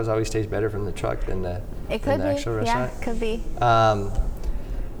tacos always taste better from the truck than the actual restaurant. Yeah, could be.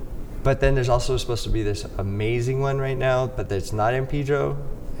 But then there's also supposed to be this amazing one right now, but it's not in Pedro,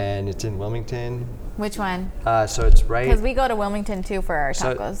 and it's in Wilmington. Which one? So it's right. Because we go to Wilmington too for our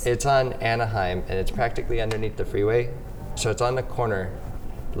tacos. So it's on Anaheim, and it's practically underneath the freeway. So it's on the corner,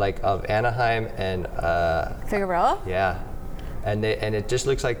 like of Anaheim and. Figueroa? Yeah, and it just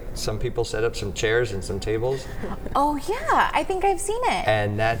looks like some people set up some chairs and some tables. Oh yeah, I think I've seen it.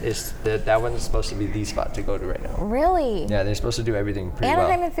 And that one's supposed to be the spot to go to right now. Really? Yeah, they're supposed to do everything pretty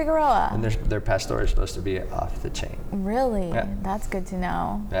Anaheim well. and Figueroa. And their pastor is supposed to be off the chain. Really? Yeah. That's good to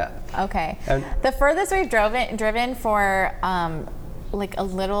know. Yeah. Okay. And the furthest we've driven for like a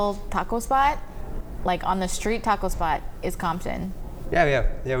little taco spot, like on the street taco spot, is Compton. Yeah,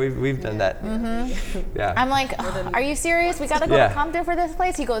 we've done that. Yeah. I'm like, are you serious? We gotta go to Compton for this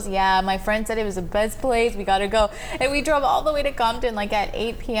place? He goes, yeah, my friend said it was the best place. We gotta go. And we drove all the way to Compton like at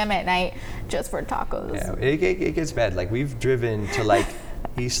 8 p.m. at night just for tacos. Yeah, it gets bad. Like we've driven to like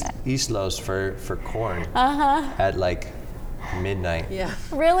East Los for corn at like midnight. Yeah.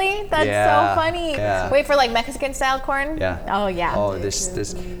 Really? That's so funny. Yeah. Wait, for like Mexican style corn? Yeah. Oh yeah. Oh, this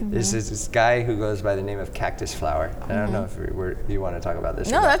is this guy who goes by the name of Cactus Flower. I don't know if you want to talk about this.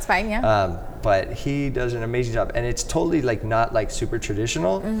 No, that's fine. Yeah. But he does an amazing job, and it's totally like not like super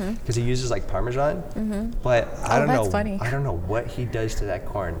traditional because he uses like Parmesan. But I don't know. Funny. I don't know what he does to that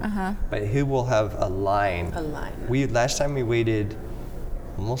corn. But he will have a line. Last time we waited.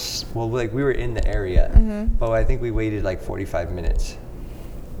 We were in the area, but I think we waited like 45 minutes.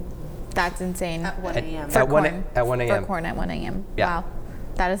 That's insane. At 1 a.m. At 1 a.m. For corn at 1 a.m. Yeah. Wow.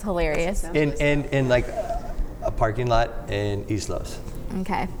 That is hilarious. In like a parking lot in East Los.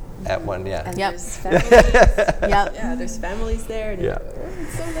 Okay. At 1, yeah. And Yep. there's families. Yep. Yeah, there's families there. And Yeah.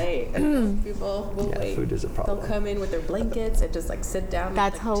 It's so late. People will wait. Food is a problem. They'll come in with their blankets and just like sit down.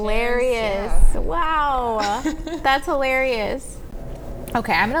 That's with, like, hilarious. chairs. Yeah. Wow. That's hilarious.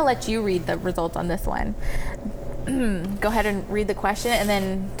 Okay, I'm gonna let you read the results on this one. Go ahead and read the question, and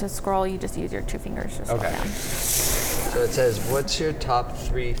then to scroll, you just use your 2 fingers to scroll down. So it says, what's your top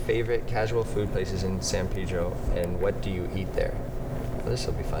 3 favorite casual food places in San Pedro, and what do you eat there? Well, this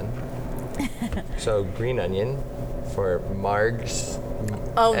will be fun. So Green Onion for Margs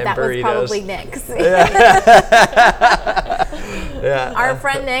Oh, and that burritos. was probably Nick's. Yeah. Our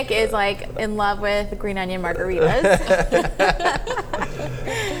friend Nick is like in love with green onion margaritas.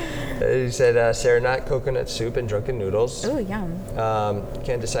 He said Serenat coconut soup and drunken noodles. Ooh, yum.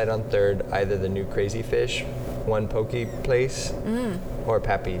 Can't decide on third, either the new Crazy Fish, One Poke Place, or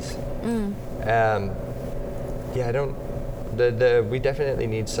Pappy's. Yeah, I don't. We definitely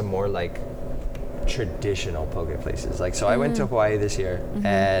need some more like traditional poke places. Like, so I went to Hawaii this year,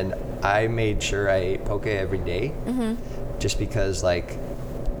 and I made sure I ate poke every day, just because like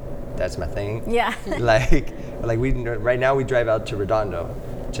that's my thing. Yeah. like we right now we drive out to Redondo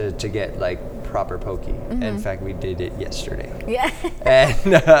to get like proper poke. In fact, we did it yesterday. Yeah. And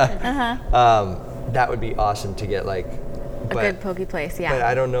that would be awesome to get like A good poke place, yeah. But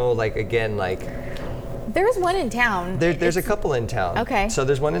I don't know, like again, like There's one in town. there's a couple in town. Okay. So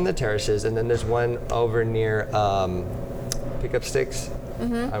there's one in the terraces, and then there's one over near Pickup Sticks.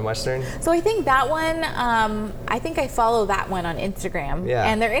 on Western. So I think that one, I think I follow that one on Instagram. Yeah.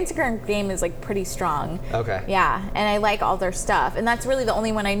 And their Instagram game is like pretty strong. Okay. Yeah, and I like all their stuff. And that's really the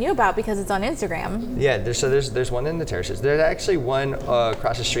only one I knew about because it's on Instagram. Yeah, there's one in the terraces. There's actually one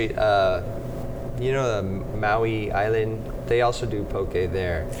across the street, the Maui Island. They also do poke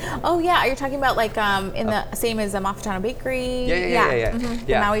there. Oh yeah, you're talking about like in the same as the Mafutano Bakery. Yeah.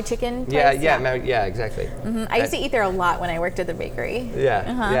 The Maui chicken place? Yeah, exactly. I used to eat there a lot when I worked at the bakery.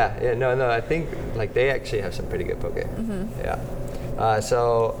 Yeah. No, I think like they actually have some pretty good poke. Yeah.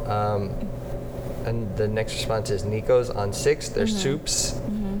 And the next response is Nico's on 6th. There's soups.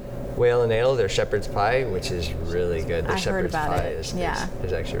 Whale and Ale, their shepherd's pie, which is really good. Their I heard shepherd's about pie it.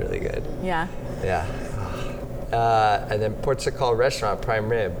 is actually really good. Yeah. Yeah. And then Portugal Restaurant, prime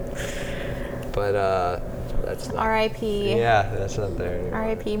rib. But that's not. R.I.P. Yeah, that's not there anymore.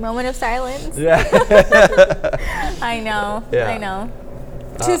 R.I.P. Moment of silence. Yeah. I know. Yeah. I know.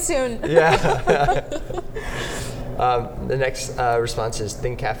 Too soon. Yeah. The next response is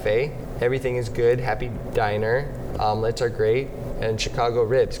Think Cafe. Everything is good. Happy diner. Omelets are great. And Chicago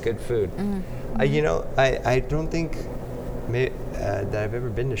ribs, good food. I don't think that I've ever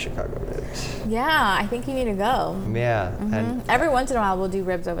been to Chicago ribs. Yeah, I think you need to go. Yeah. And Every once in a while, we'll do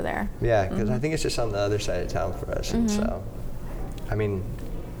ribs over there. yeah, because I think it's just on the other side of town for us. And so, I mean,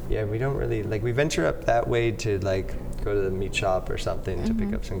 yeah, we don't really, like, we venture up that way to, like, go to the meat shop or something to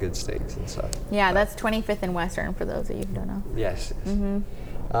pick up some good steaks and stuff. Yeah, that's 25th and Western for those of you who don't know. Yes.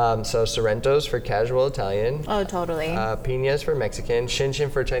 So Sorrento's for casual Italian. Oh, totally. Piña's for Mexican. Shin Shin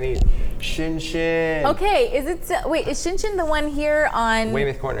for Chinese. Shin Shin. Okay, is Shin Shin the one here on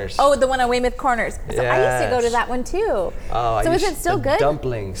Weymouth Corners. Oh, the one on Weymouth Corners. So I used to go to that one too. Oh, so is it still good?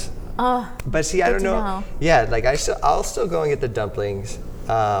 Dumplings. Oh, but see, I don't to know. know. Yeah, like I'll still go and get the dumplings,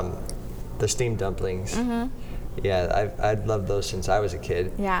 the steamed dumplings. Yeah, I'd loved those since I was a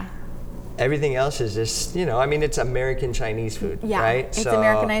kid. yeah. Everything else is just, it's American Chinese food, Yeah, right? it's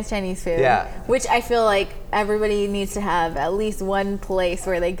Americanized Chinese food. Yeah. Which I feel like everybody needs to have at least one place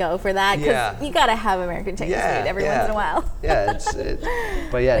where they go for that. Because Yeah. you got to have American Chinese food every once in a while. Yeah,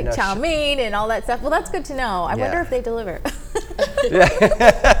 but yeah, Like chow mein and all that stuff. Well, that's good to know. I wonder Yeah. if they deliver.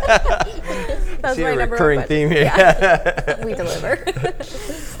 That's See my a number recurring one theme here. Yeah. We deliver.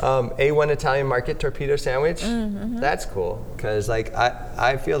 A1 Italian Market torpedo sandwich. That's cool because like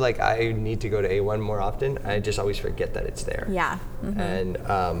I feel like I need to go to A1 more often. I just always forget that it's there. Yeah. And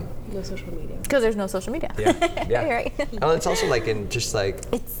No social media. Because there's no social media. yeah. You're right. Oh, it's also like in just like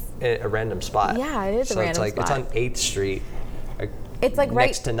It's a random spot. Yeah, it is a so random it's like spot. it's on 8th Street. It's like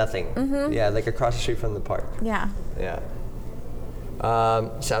next right. to nothing. Yeah, like across the street from the park. Yeah. Yeah.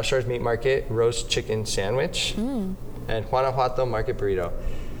 South Shores Meat Market roast chicken sandwich and Guanajuato Market burrito.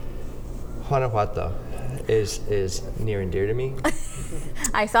 Guanajuato is near and dear to me.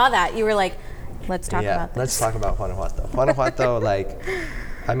 I saw that. You were like, let's talk Yeah, about this. let's talk about Guanajuato. Guanajuato,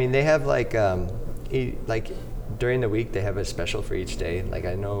 they have like during the week they have a special for each day. Like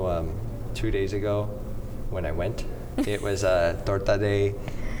I know 2 days ago when I went, it was torta day,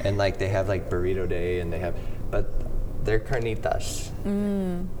 and like they have like burrito day, and but their carnitas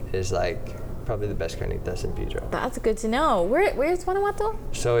is like probably the best carnitas in Pedro. That's good to know. Where's Guanajuato?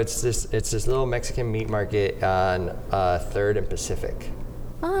 So it's this little Mexican meat market on 3rd and Pacific.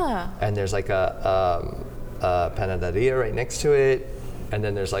 Ah. And there's like a panaderia right next to it, and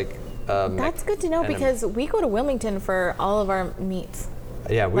then there's like That's good to know because we go to Wilmington for all of our meats.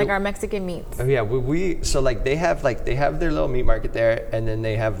 Yeah, Like our Mexican meats. yeah, so like they have their little meat market there, and then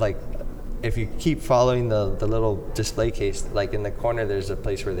they have like, if you keep following the little display case, like in the corner there's a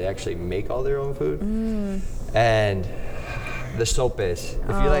place where they actually make all their own food. And the sopes.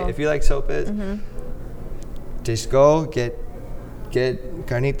 If you like sopes, just go get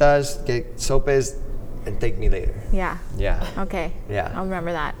carnitas, get sopes, and thank me later. Yeah. Yeah. Okay. Yeah. I'll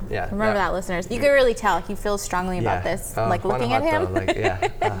remember that. Yeah, Remember yeah. that, listeners. You can really tell he feels strongly about this. Like looking at him. Guanajuato,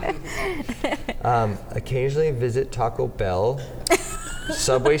 occasionally visit Taco Bell,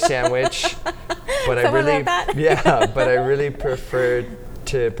 Subway sandwich, but I Someone really wrote that? but I really prefer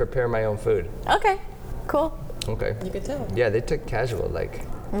to prepare my own food. Okay. Cool. Okay. You could tell. Yeah, they took casual like.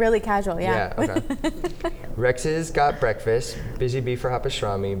 Really casual. Yeah. Okay. Rex's got breakfast. Busy Bee for hot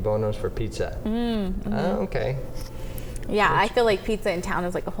pastrami. Bono's for pizza. Okay. Yeah, I feel like pizza in town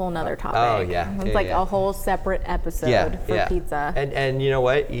is like a whole nother topic. Oh, yeah. It's Yeah, like yeah. a whole separate episode for pizza. And you know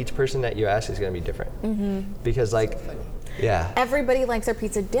what? Each person that you ask is going to be different. Because like, yeah. Everybody likes their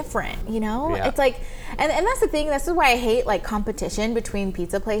pizza different, you know? Yeah. It's like, and that's the thing, this is why I hate like competition between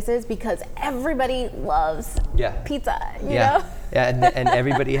pizza places because everybody loves Yeah. pizza, you Yeah. know? Yeah, and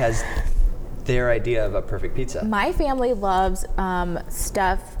everybody has their idea of a perfect pizza? My family loves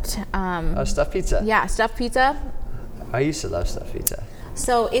stuffed. Stuffed pizza. Yeah, stuffed pizza. I used to love stuffed pizza.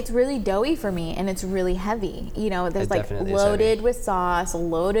 So it's really doughy for me, and it's really heavy. You know, there's It like definitely is loaded heavy. with sauce,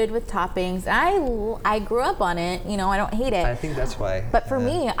 loaded with toppings. I grew up on it. You know, I don't hate it. I think that's why. But for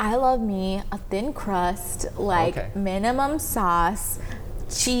me, I love me a thin crust, like Okay. minimum sauce,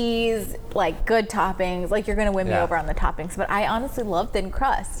 cheese, like good toppings. Like you're gonna win me Yeah. over on the toppings, but I honestly love thin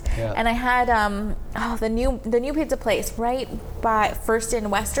crust. Yeah. And I had the new pizza place right by First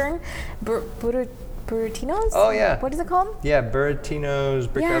and Western, Burrito's. Oh, yeah. What is it called? Yeah, Burrito's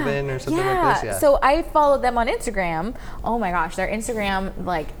Brick Oven or something like this. Yeah. So I followed them on Instagram. Oh my gosh, their Instagram,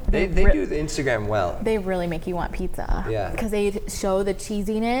 like they do the Instagram well. they really make you want pizza. Yeah. Because they show the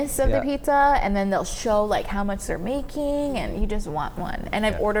cheesiness of Yeah. the pizza, and then they'll show like how much they're making, and you just want one. And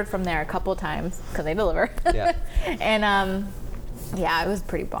I've Yeah. ordered from there a couple times because they deliver. Yeah. And yeah, it was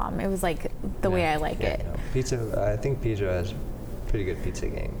pretty bomb. It was like the way I like it. No. Pizza. I think Pedro has pretty good pizza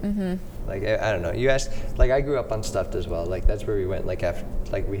game. Mm-hmm. Like I don't know. You asked. Like I grew up on stuffed as well. Like that's where we went. Like after,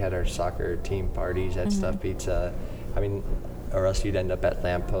 like we had our soccer team parties at Stuffed Pizza. I mean, or else you'd end up at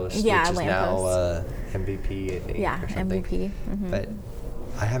Lamppost, Yeah, which is Lamppost. now MVP, I think. Yeah, or something. MVP. But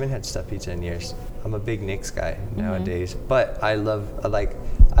I haven't had stuffed pizza in years. I'm a big Nick's guy nowadays. But I love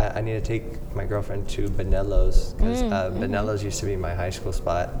I need to take my girlfriend to Bonello's because Bonello's used to be my high school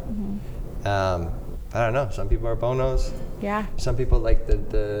spot. I don't know. Some people are Bonos. Yeah. Some people like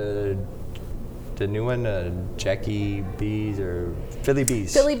the new one, Jackie B's or Philly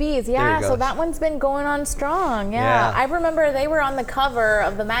B's. Philly Bees, There yeah. you So go. that one's been going on strong. Yeah. Yeah. I remember they were on the cover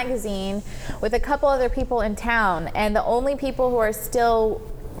of the magazine with a couple other people in town, and the only people who are still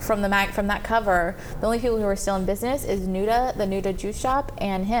from that cover, the only people who are still in business is Nuda, the Nuda Juice Shop,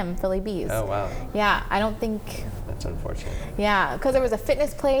 and him, Philly Bees. Oh wow, Yeah, I don't think. that's unfortunate. Yeah, because there was a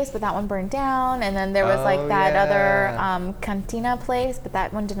fitness place, but that one burned down, and then there was like Oh, that yeah. other cantina place, but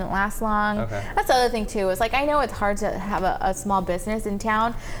that one didn't last long. Okay. That's the other thing too. Is like I know it's hard to have a small business in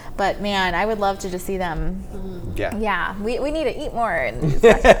town, but man, I would love to just see them. Yeah. Yeah, we need to eat more. In these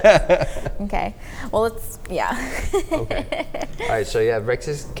restaurants. Okay, well let's Okay. All right. So you have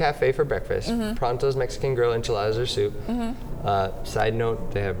Rex's Cafe for breakfast. Pronto's Mexican Grill enchiladas or soup. Side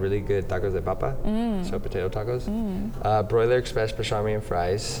note: they have really good tacos de papa, so potato tacos. Broiler Express pastrami and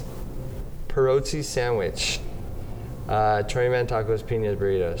fries. Perozzi sandwich. Choriman tacos, piñas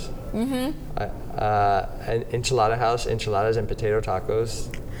burritos. An enchilada house, enchiladas and potato tacos.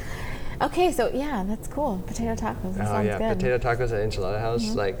 Okay, so yeah, that's cool. Potato tacos. That sounds good. Potato tacos at Enchilada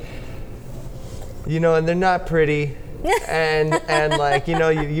House, like, and they're not pretty, and like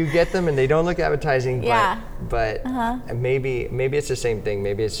you get them and they don't look appetizing, Yeah. but maybe it's the same thing.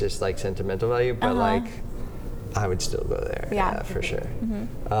 Maybe it's just like sentimental value, but like I would still go there. Yeah. For sure.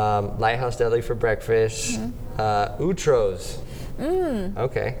 Lighthouse Deli for breakfast. Utros.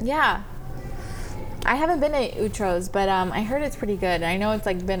 Okay. Yeah. I haven't been to Utros, but I heard it's pretty good. I know it's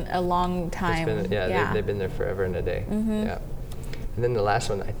like been a long time. They've been there forever and a day. Yeah. And then the last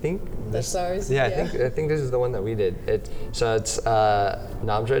one, I think. The SARS. Yeah, I think this is the one that we did. It's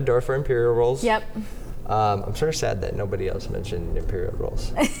Namja Dorfer Imperial Rolls. Yep. I'm sort of sad that nobody else mentioned Imperial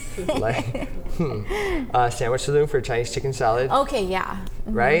Rolls. Sandwich Saloon for Chinese chicken salad. Okay, yeah.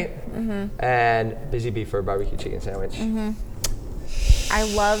 Right? And Busy Bee for a barbecue chicken sandwich. I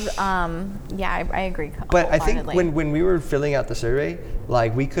love, I agree. But I think wholeheartedly. when we were filling out the survey,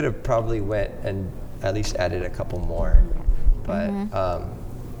 like we could have probably went and at least added a couple more. But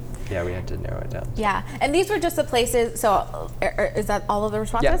yeah, we had to narrow it down. Yeah, and these were just the places. So, is that all of the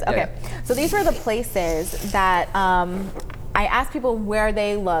responses? Yeah, okay. So these were the places that I asked people where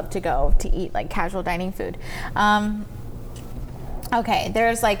they love to go to eat like casual dining food. Okay,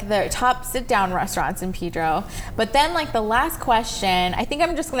 there's like the top sit-down restaurants in Pedro, but then like the last question, I think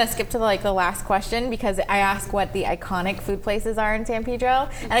I'm just gonna skip to the last question because I asked what the iconic food places are in San Pedro,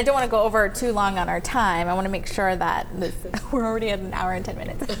 and I don't want to go over too long on our time. I want to make sure that we're already at an hour and 10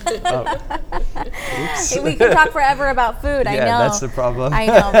 minutes. Oops. We can talk forever about food. I know. Yeah, that's the problem. I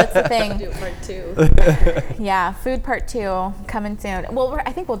know, that's the Do thing. it part 2. Yeah, food part 2 coming soon. Well,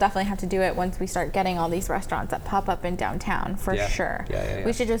 I think we'll definitely have to do it once we start getting all these restaurants that pop up in downtown for Yeah. sure. Yeah.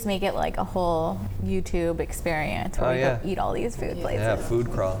 We should just make it like a whole YouTube experience where Oh, we yeah. go eat all these food places. Yeah, food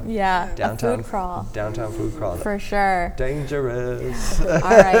crawl. Yeah, Downtown a food crawl. Downtown food crawl. For sure. Dangerous. All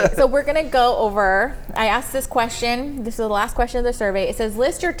right, so we're gonna go over. I asked this question. This is the last question of the survey. It says,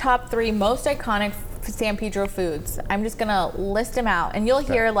 list your top 3 most iconic San Pedro foods. I'm just gonna list them out, and you'll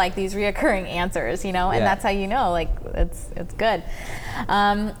hear like these reoccurring answers, and Yeah. that's how you know like it's good.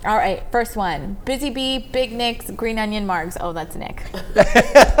 All right, first one: Busy Bee, Big Nick's, Green Onion Margs. Oh, that's Nick.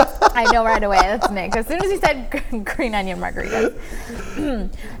 I know right away. That's Nick. As soon as he said green onion margarita.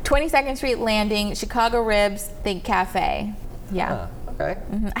 22nd Street Landing, Chicago Ribs, Think Cafe. Yeah. Okay.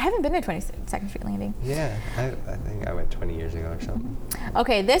 I haven't been to 22nd Street Landing. Yeah, I think I went 20 years ago or something.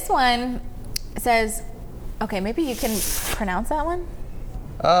 Okay, this one says, okay, maybe you can pronounce that one?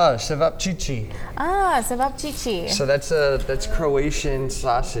 Cevapcici. Cevapcici. So that's Croatian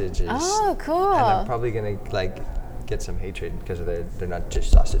sausages. Oh, cool. And I'm probably gonna get some hatred because they're not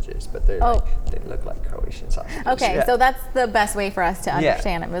just sausages, but they look like Croatian sausages. Okay, yeah. so that's the best way for us to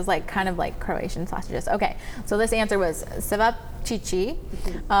understand it. It was like kind of like Croatian sausages. Okay, so this answer was cevapcici,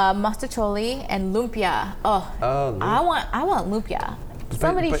 mostaccioli, and lumpia. I want lumpia.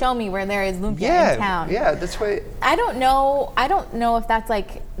 Somebody show me where there is lumpia in town. Yeah, that's why. I don't know if that's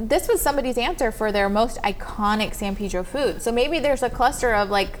like, this was somebody's answer for their most iconic San Pedro food. So maybe there's a cluster of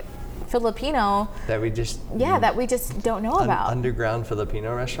like Filipino that we just don't know about. Underground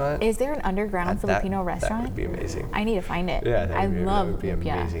Filipino restaurant. Is there an underground Filipino restaurant? That would be amazing. I need to find it. Yeah, I love that would be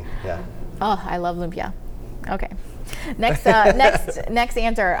lumpia. amazing. Yeah. Oh, I love lumpia. Okay. Next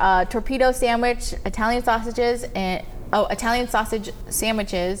answer. Torpedo sandwich, Italian sausages, and Italian sausage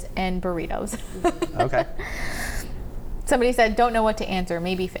sandwiches and burritos. Okay. Somebody said, don't know what to answer,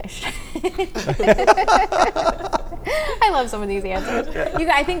 maybe fish. I love some of these answers.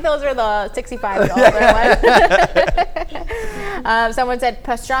 I think those are the $65 ones. Someone said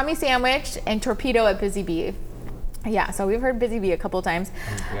pastrami sandwich and torpedo at Busy Bee. Yeah, so we've heard Busy Bee a couple times.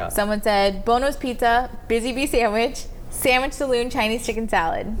 Yeah. Someone said Bono's Pizza, Busy Bee sandwich, Sandwich Saloon, Chinese chicken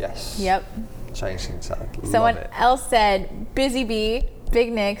salad. Yes. Yep. Chinese chicken salad. Someone else said Busy Bee,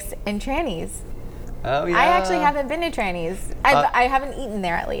 Big Nick's, and Tranny's. Oh yeah. I actually haven't been to Tranny's. I haven't eten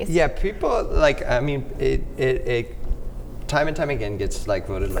there at least. Yeah, people it time and time again gets like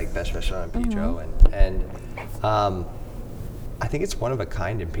voted like best restaurant in Pedro, and I think it's one of a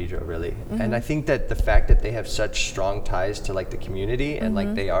kind in Pedro, really. And I think that the fact that they have such strong ties to like the community and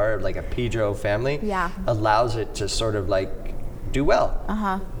like they are like a Pedro family allows it to sort of like do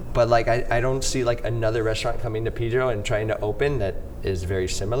well. But like I don't see like another restaurant coming to Pedro and trying to open that is very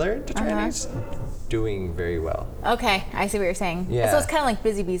similar to Tranny's doing very well. Okay, I see what you're saying. Yeah. So it's kind of like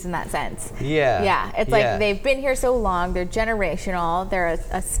Busy Bees in that sense. Yeah. Yeah, it's like they've been here so long, they're generational, they're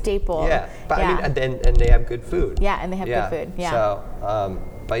a staple. Yeah, but I mean, and they have good food. Yeah, and they have good food. Yeah. So,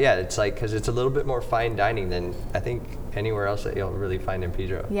 but yeah, it's like, because it's a little bit more fine dining than I think anywhere else that you'll really find in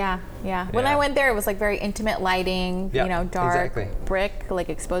Pedro. Yeah. When I went there, it was like very intimate lighting, dark brick, like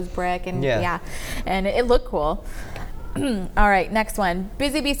exposed brick, and and it looked cool. All right, next one.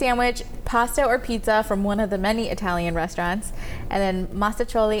 Busy Bee sandwich, pasta or pizza from one of the many Italian restaurants, and then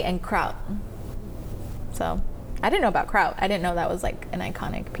mostaccioli and kraut. So, I didn't know about kraut. I didn't know that was like an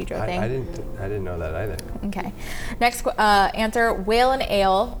iconic Pedro thing. I didn't know that either. Okay. Next answer, whale and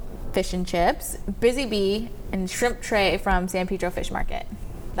ale, fish and chips, Busy Bee, and shrimp tray from San Pedro Fish Market.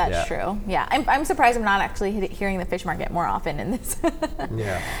 That's true. Yeah, I'm surprised I'm not actually hearing the fish market more often in this.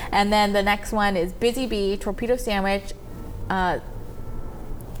 Yeah. And then the next one is Busy Bee, torpedo sandwich.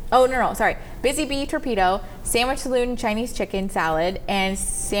 Busy Bee, torpedo, Sandwich Saloon, Chinese chicken salad, and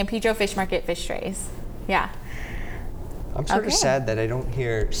San Pedro Fish Market fish trays. Yeah. I'm sort of sad that I don't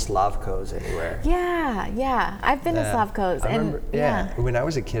hear Slavko's anywhere. Yeah. I've been to Slavko's. I remember, when I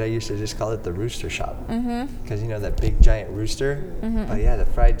was a kid, I used to just call it the rooster shop. Because, that big giant rooster. But yeah, the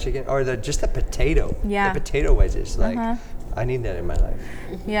fried chicken, or just the potato. Yeah. The potato wedges. Like, I need that in my life.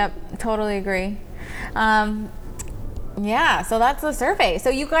 Yep, totally agree. Yeah, so that's the survey. So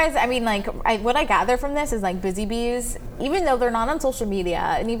you guys, I mean, like, what I gather from this is like Busy Bees, even though they're not on social media,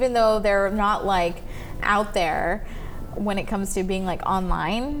 and even though they're not like out there when it comes to being like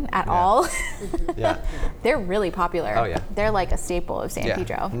online at all, they're really popular. Oh yeah, they're like a staple of San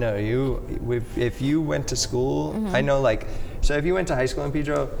Pedro. No, if you went to school, I know, like, so if you went to high school in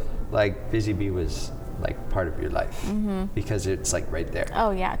Pedro, like Busy Bee was like part of your life because it's like right there.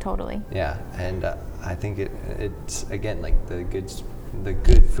 Oh yeah, totally. Yeah, and I think it's again like the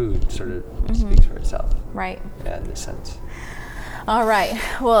good food sort of speaks for itself. Right. Yeah, in this sense. All right.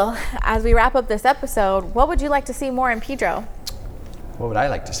 Well, as we wrap up this episode, what would you like to see more in Pedro? What would I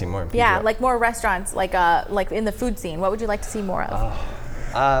like to see more in Pedro? Yeah, like more restaurants, like in the food scene. What would you like to see more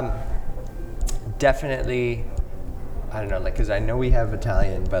of? Definitely, I don't know, like, because I know we have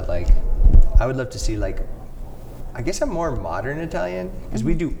Italian, but like, I would love to see like, I guess a more modern Italian, because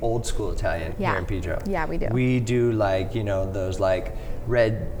we do old school Italian here in Pedro. Yeah, we do. We do like, those like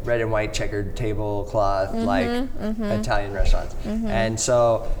red and white checkered tablecloth, like Italian restaurants. And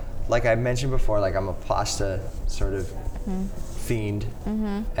so, like I mentioned before, like I'm a pasta sort of themed.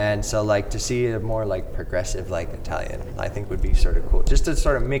 And so like to see a more like progressive like Italian, I think would be sort of cool, just to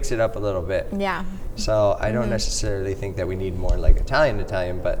sort of mix it up a little bit. Yeah. So I don't necessarily think that we need more like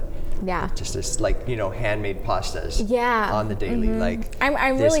Italian, but Yeah. just this like, you know, handmade pastas Yeah. on the daily. Like I'm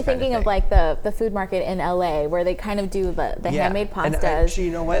this really kind thinking of thing. like the food market in LA where they kind of do the handmade pastas. And actually,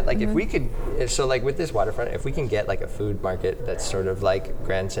 you know what? Like if we could, so like with this waterfront, if we can get like a food market that's sort of like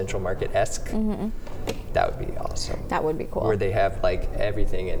Grand Central Market-esque, that would be awesome. That would be cool. Where they have like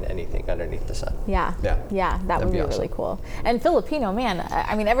everything and anything underneath the sun. Yeah. Yeah. Yeah, that That'd would be be awesome. really cool. And Filipino, man,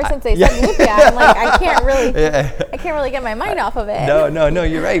 I mean, ever since they said lumpia, I'm like, I can't really get my mind off of it. No,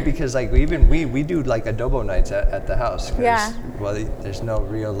 you're right, because like we do like adobo nights at the house. 'Cause, Yeah. Well, there's no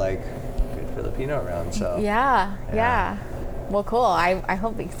real like good Filipino around, so. Yeah. Well, cool. I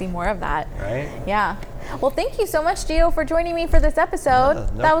hope we see more of that. Right? Yeah. Well, thank you so much, Gio, for joining me for this episode.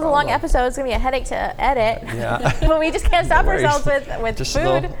 No that was a long problem. episode. It's going to be a headache to edit. Yeah. But we just can't stop No worries. ourselves with Just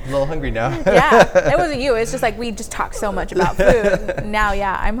food. a little hungry now. Yeah, it wasn't you. It's just like we just talked so much about food. Now,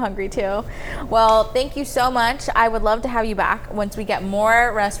 yeah, I'm hungry too. Well, thank you so much. I would love to have you back once we get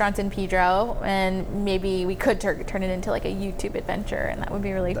more restaurants in Pedro, and maybe we could turn it into like a YouTube adventure, and that would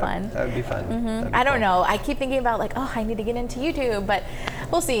be really fun. That would be fun. That'd be I don't cool. know. I keep thinking about like, oh, I need to get into YouTube, but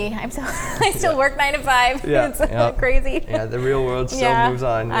we'll see. I still work 9 to 5. Yeah, It's yeah. crazy. Yeah, the real world still moves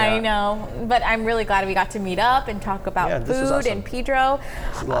on. Yeah. I know, but I'm really glad we got to meet up and talk about Yeah, this was food awesome. in Pedro.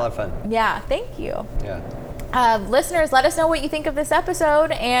 It's a lot of fun. Yeah, thank you. Yeah. Listeners, let us know what you think of this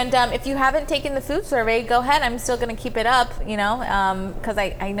episode, and if you haven't taken the food survey, go ahead. I'm still going to keep it up, because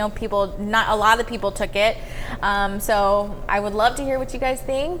I know not a lot of people took it, so I would love to hear what you guys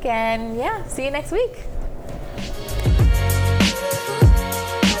think, and yeah, see you next week.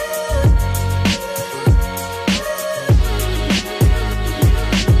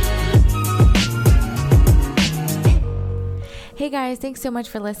 Hey guys, thanks so much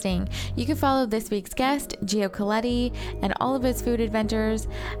for listening. You can follow this week's guest, Gio Coletti, and all of his food adventures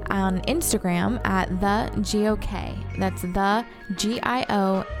on Instagram at the GIOK. That's the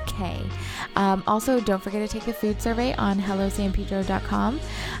GIOK. Also, don't forget to take the food survey on hellosanpedro.com.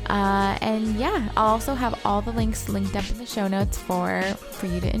 And yeah, I'll also have all the links linked up in the show notes for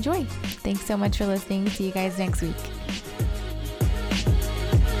you to enjoy. Thanks so much for listening. See you guys next week.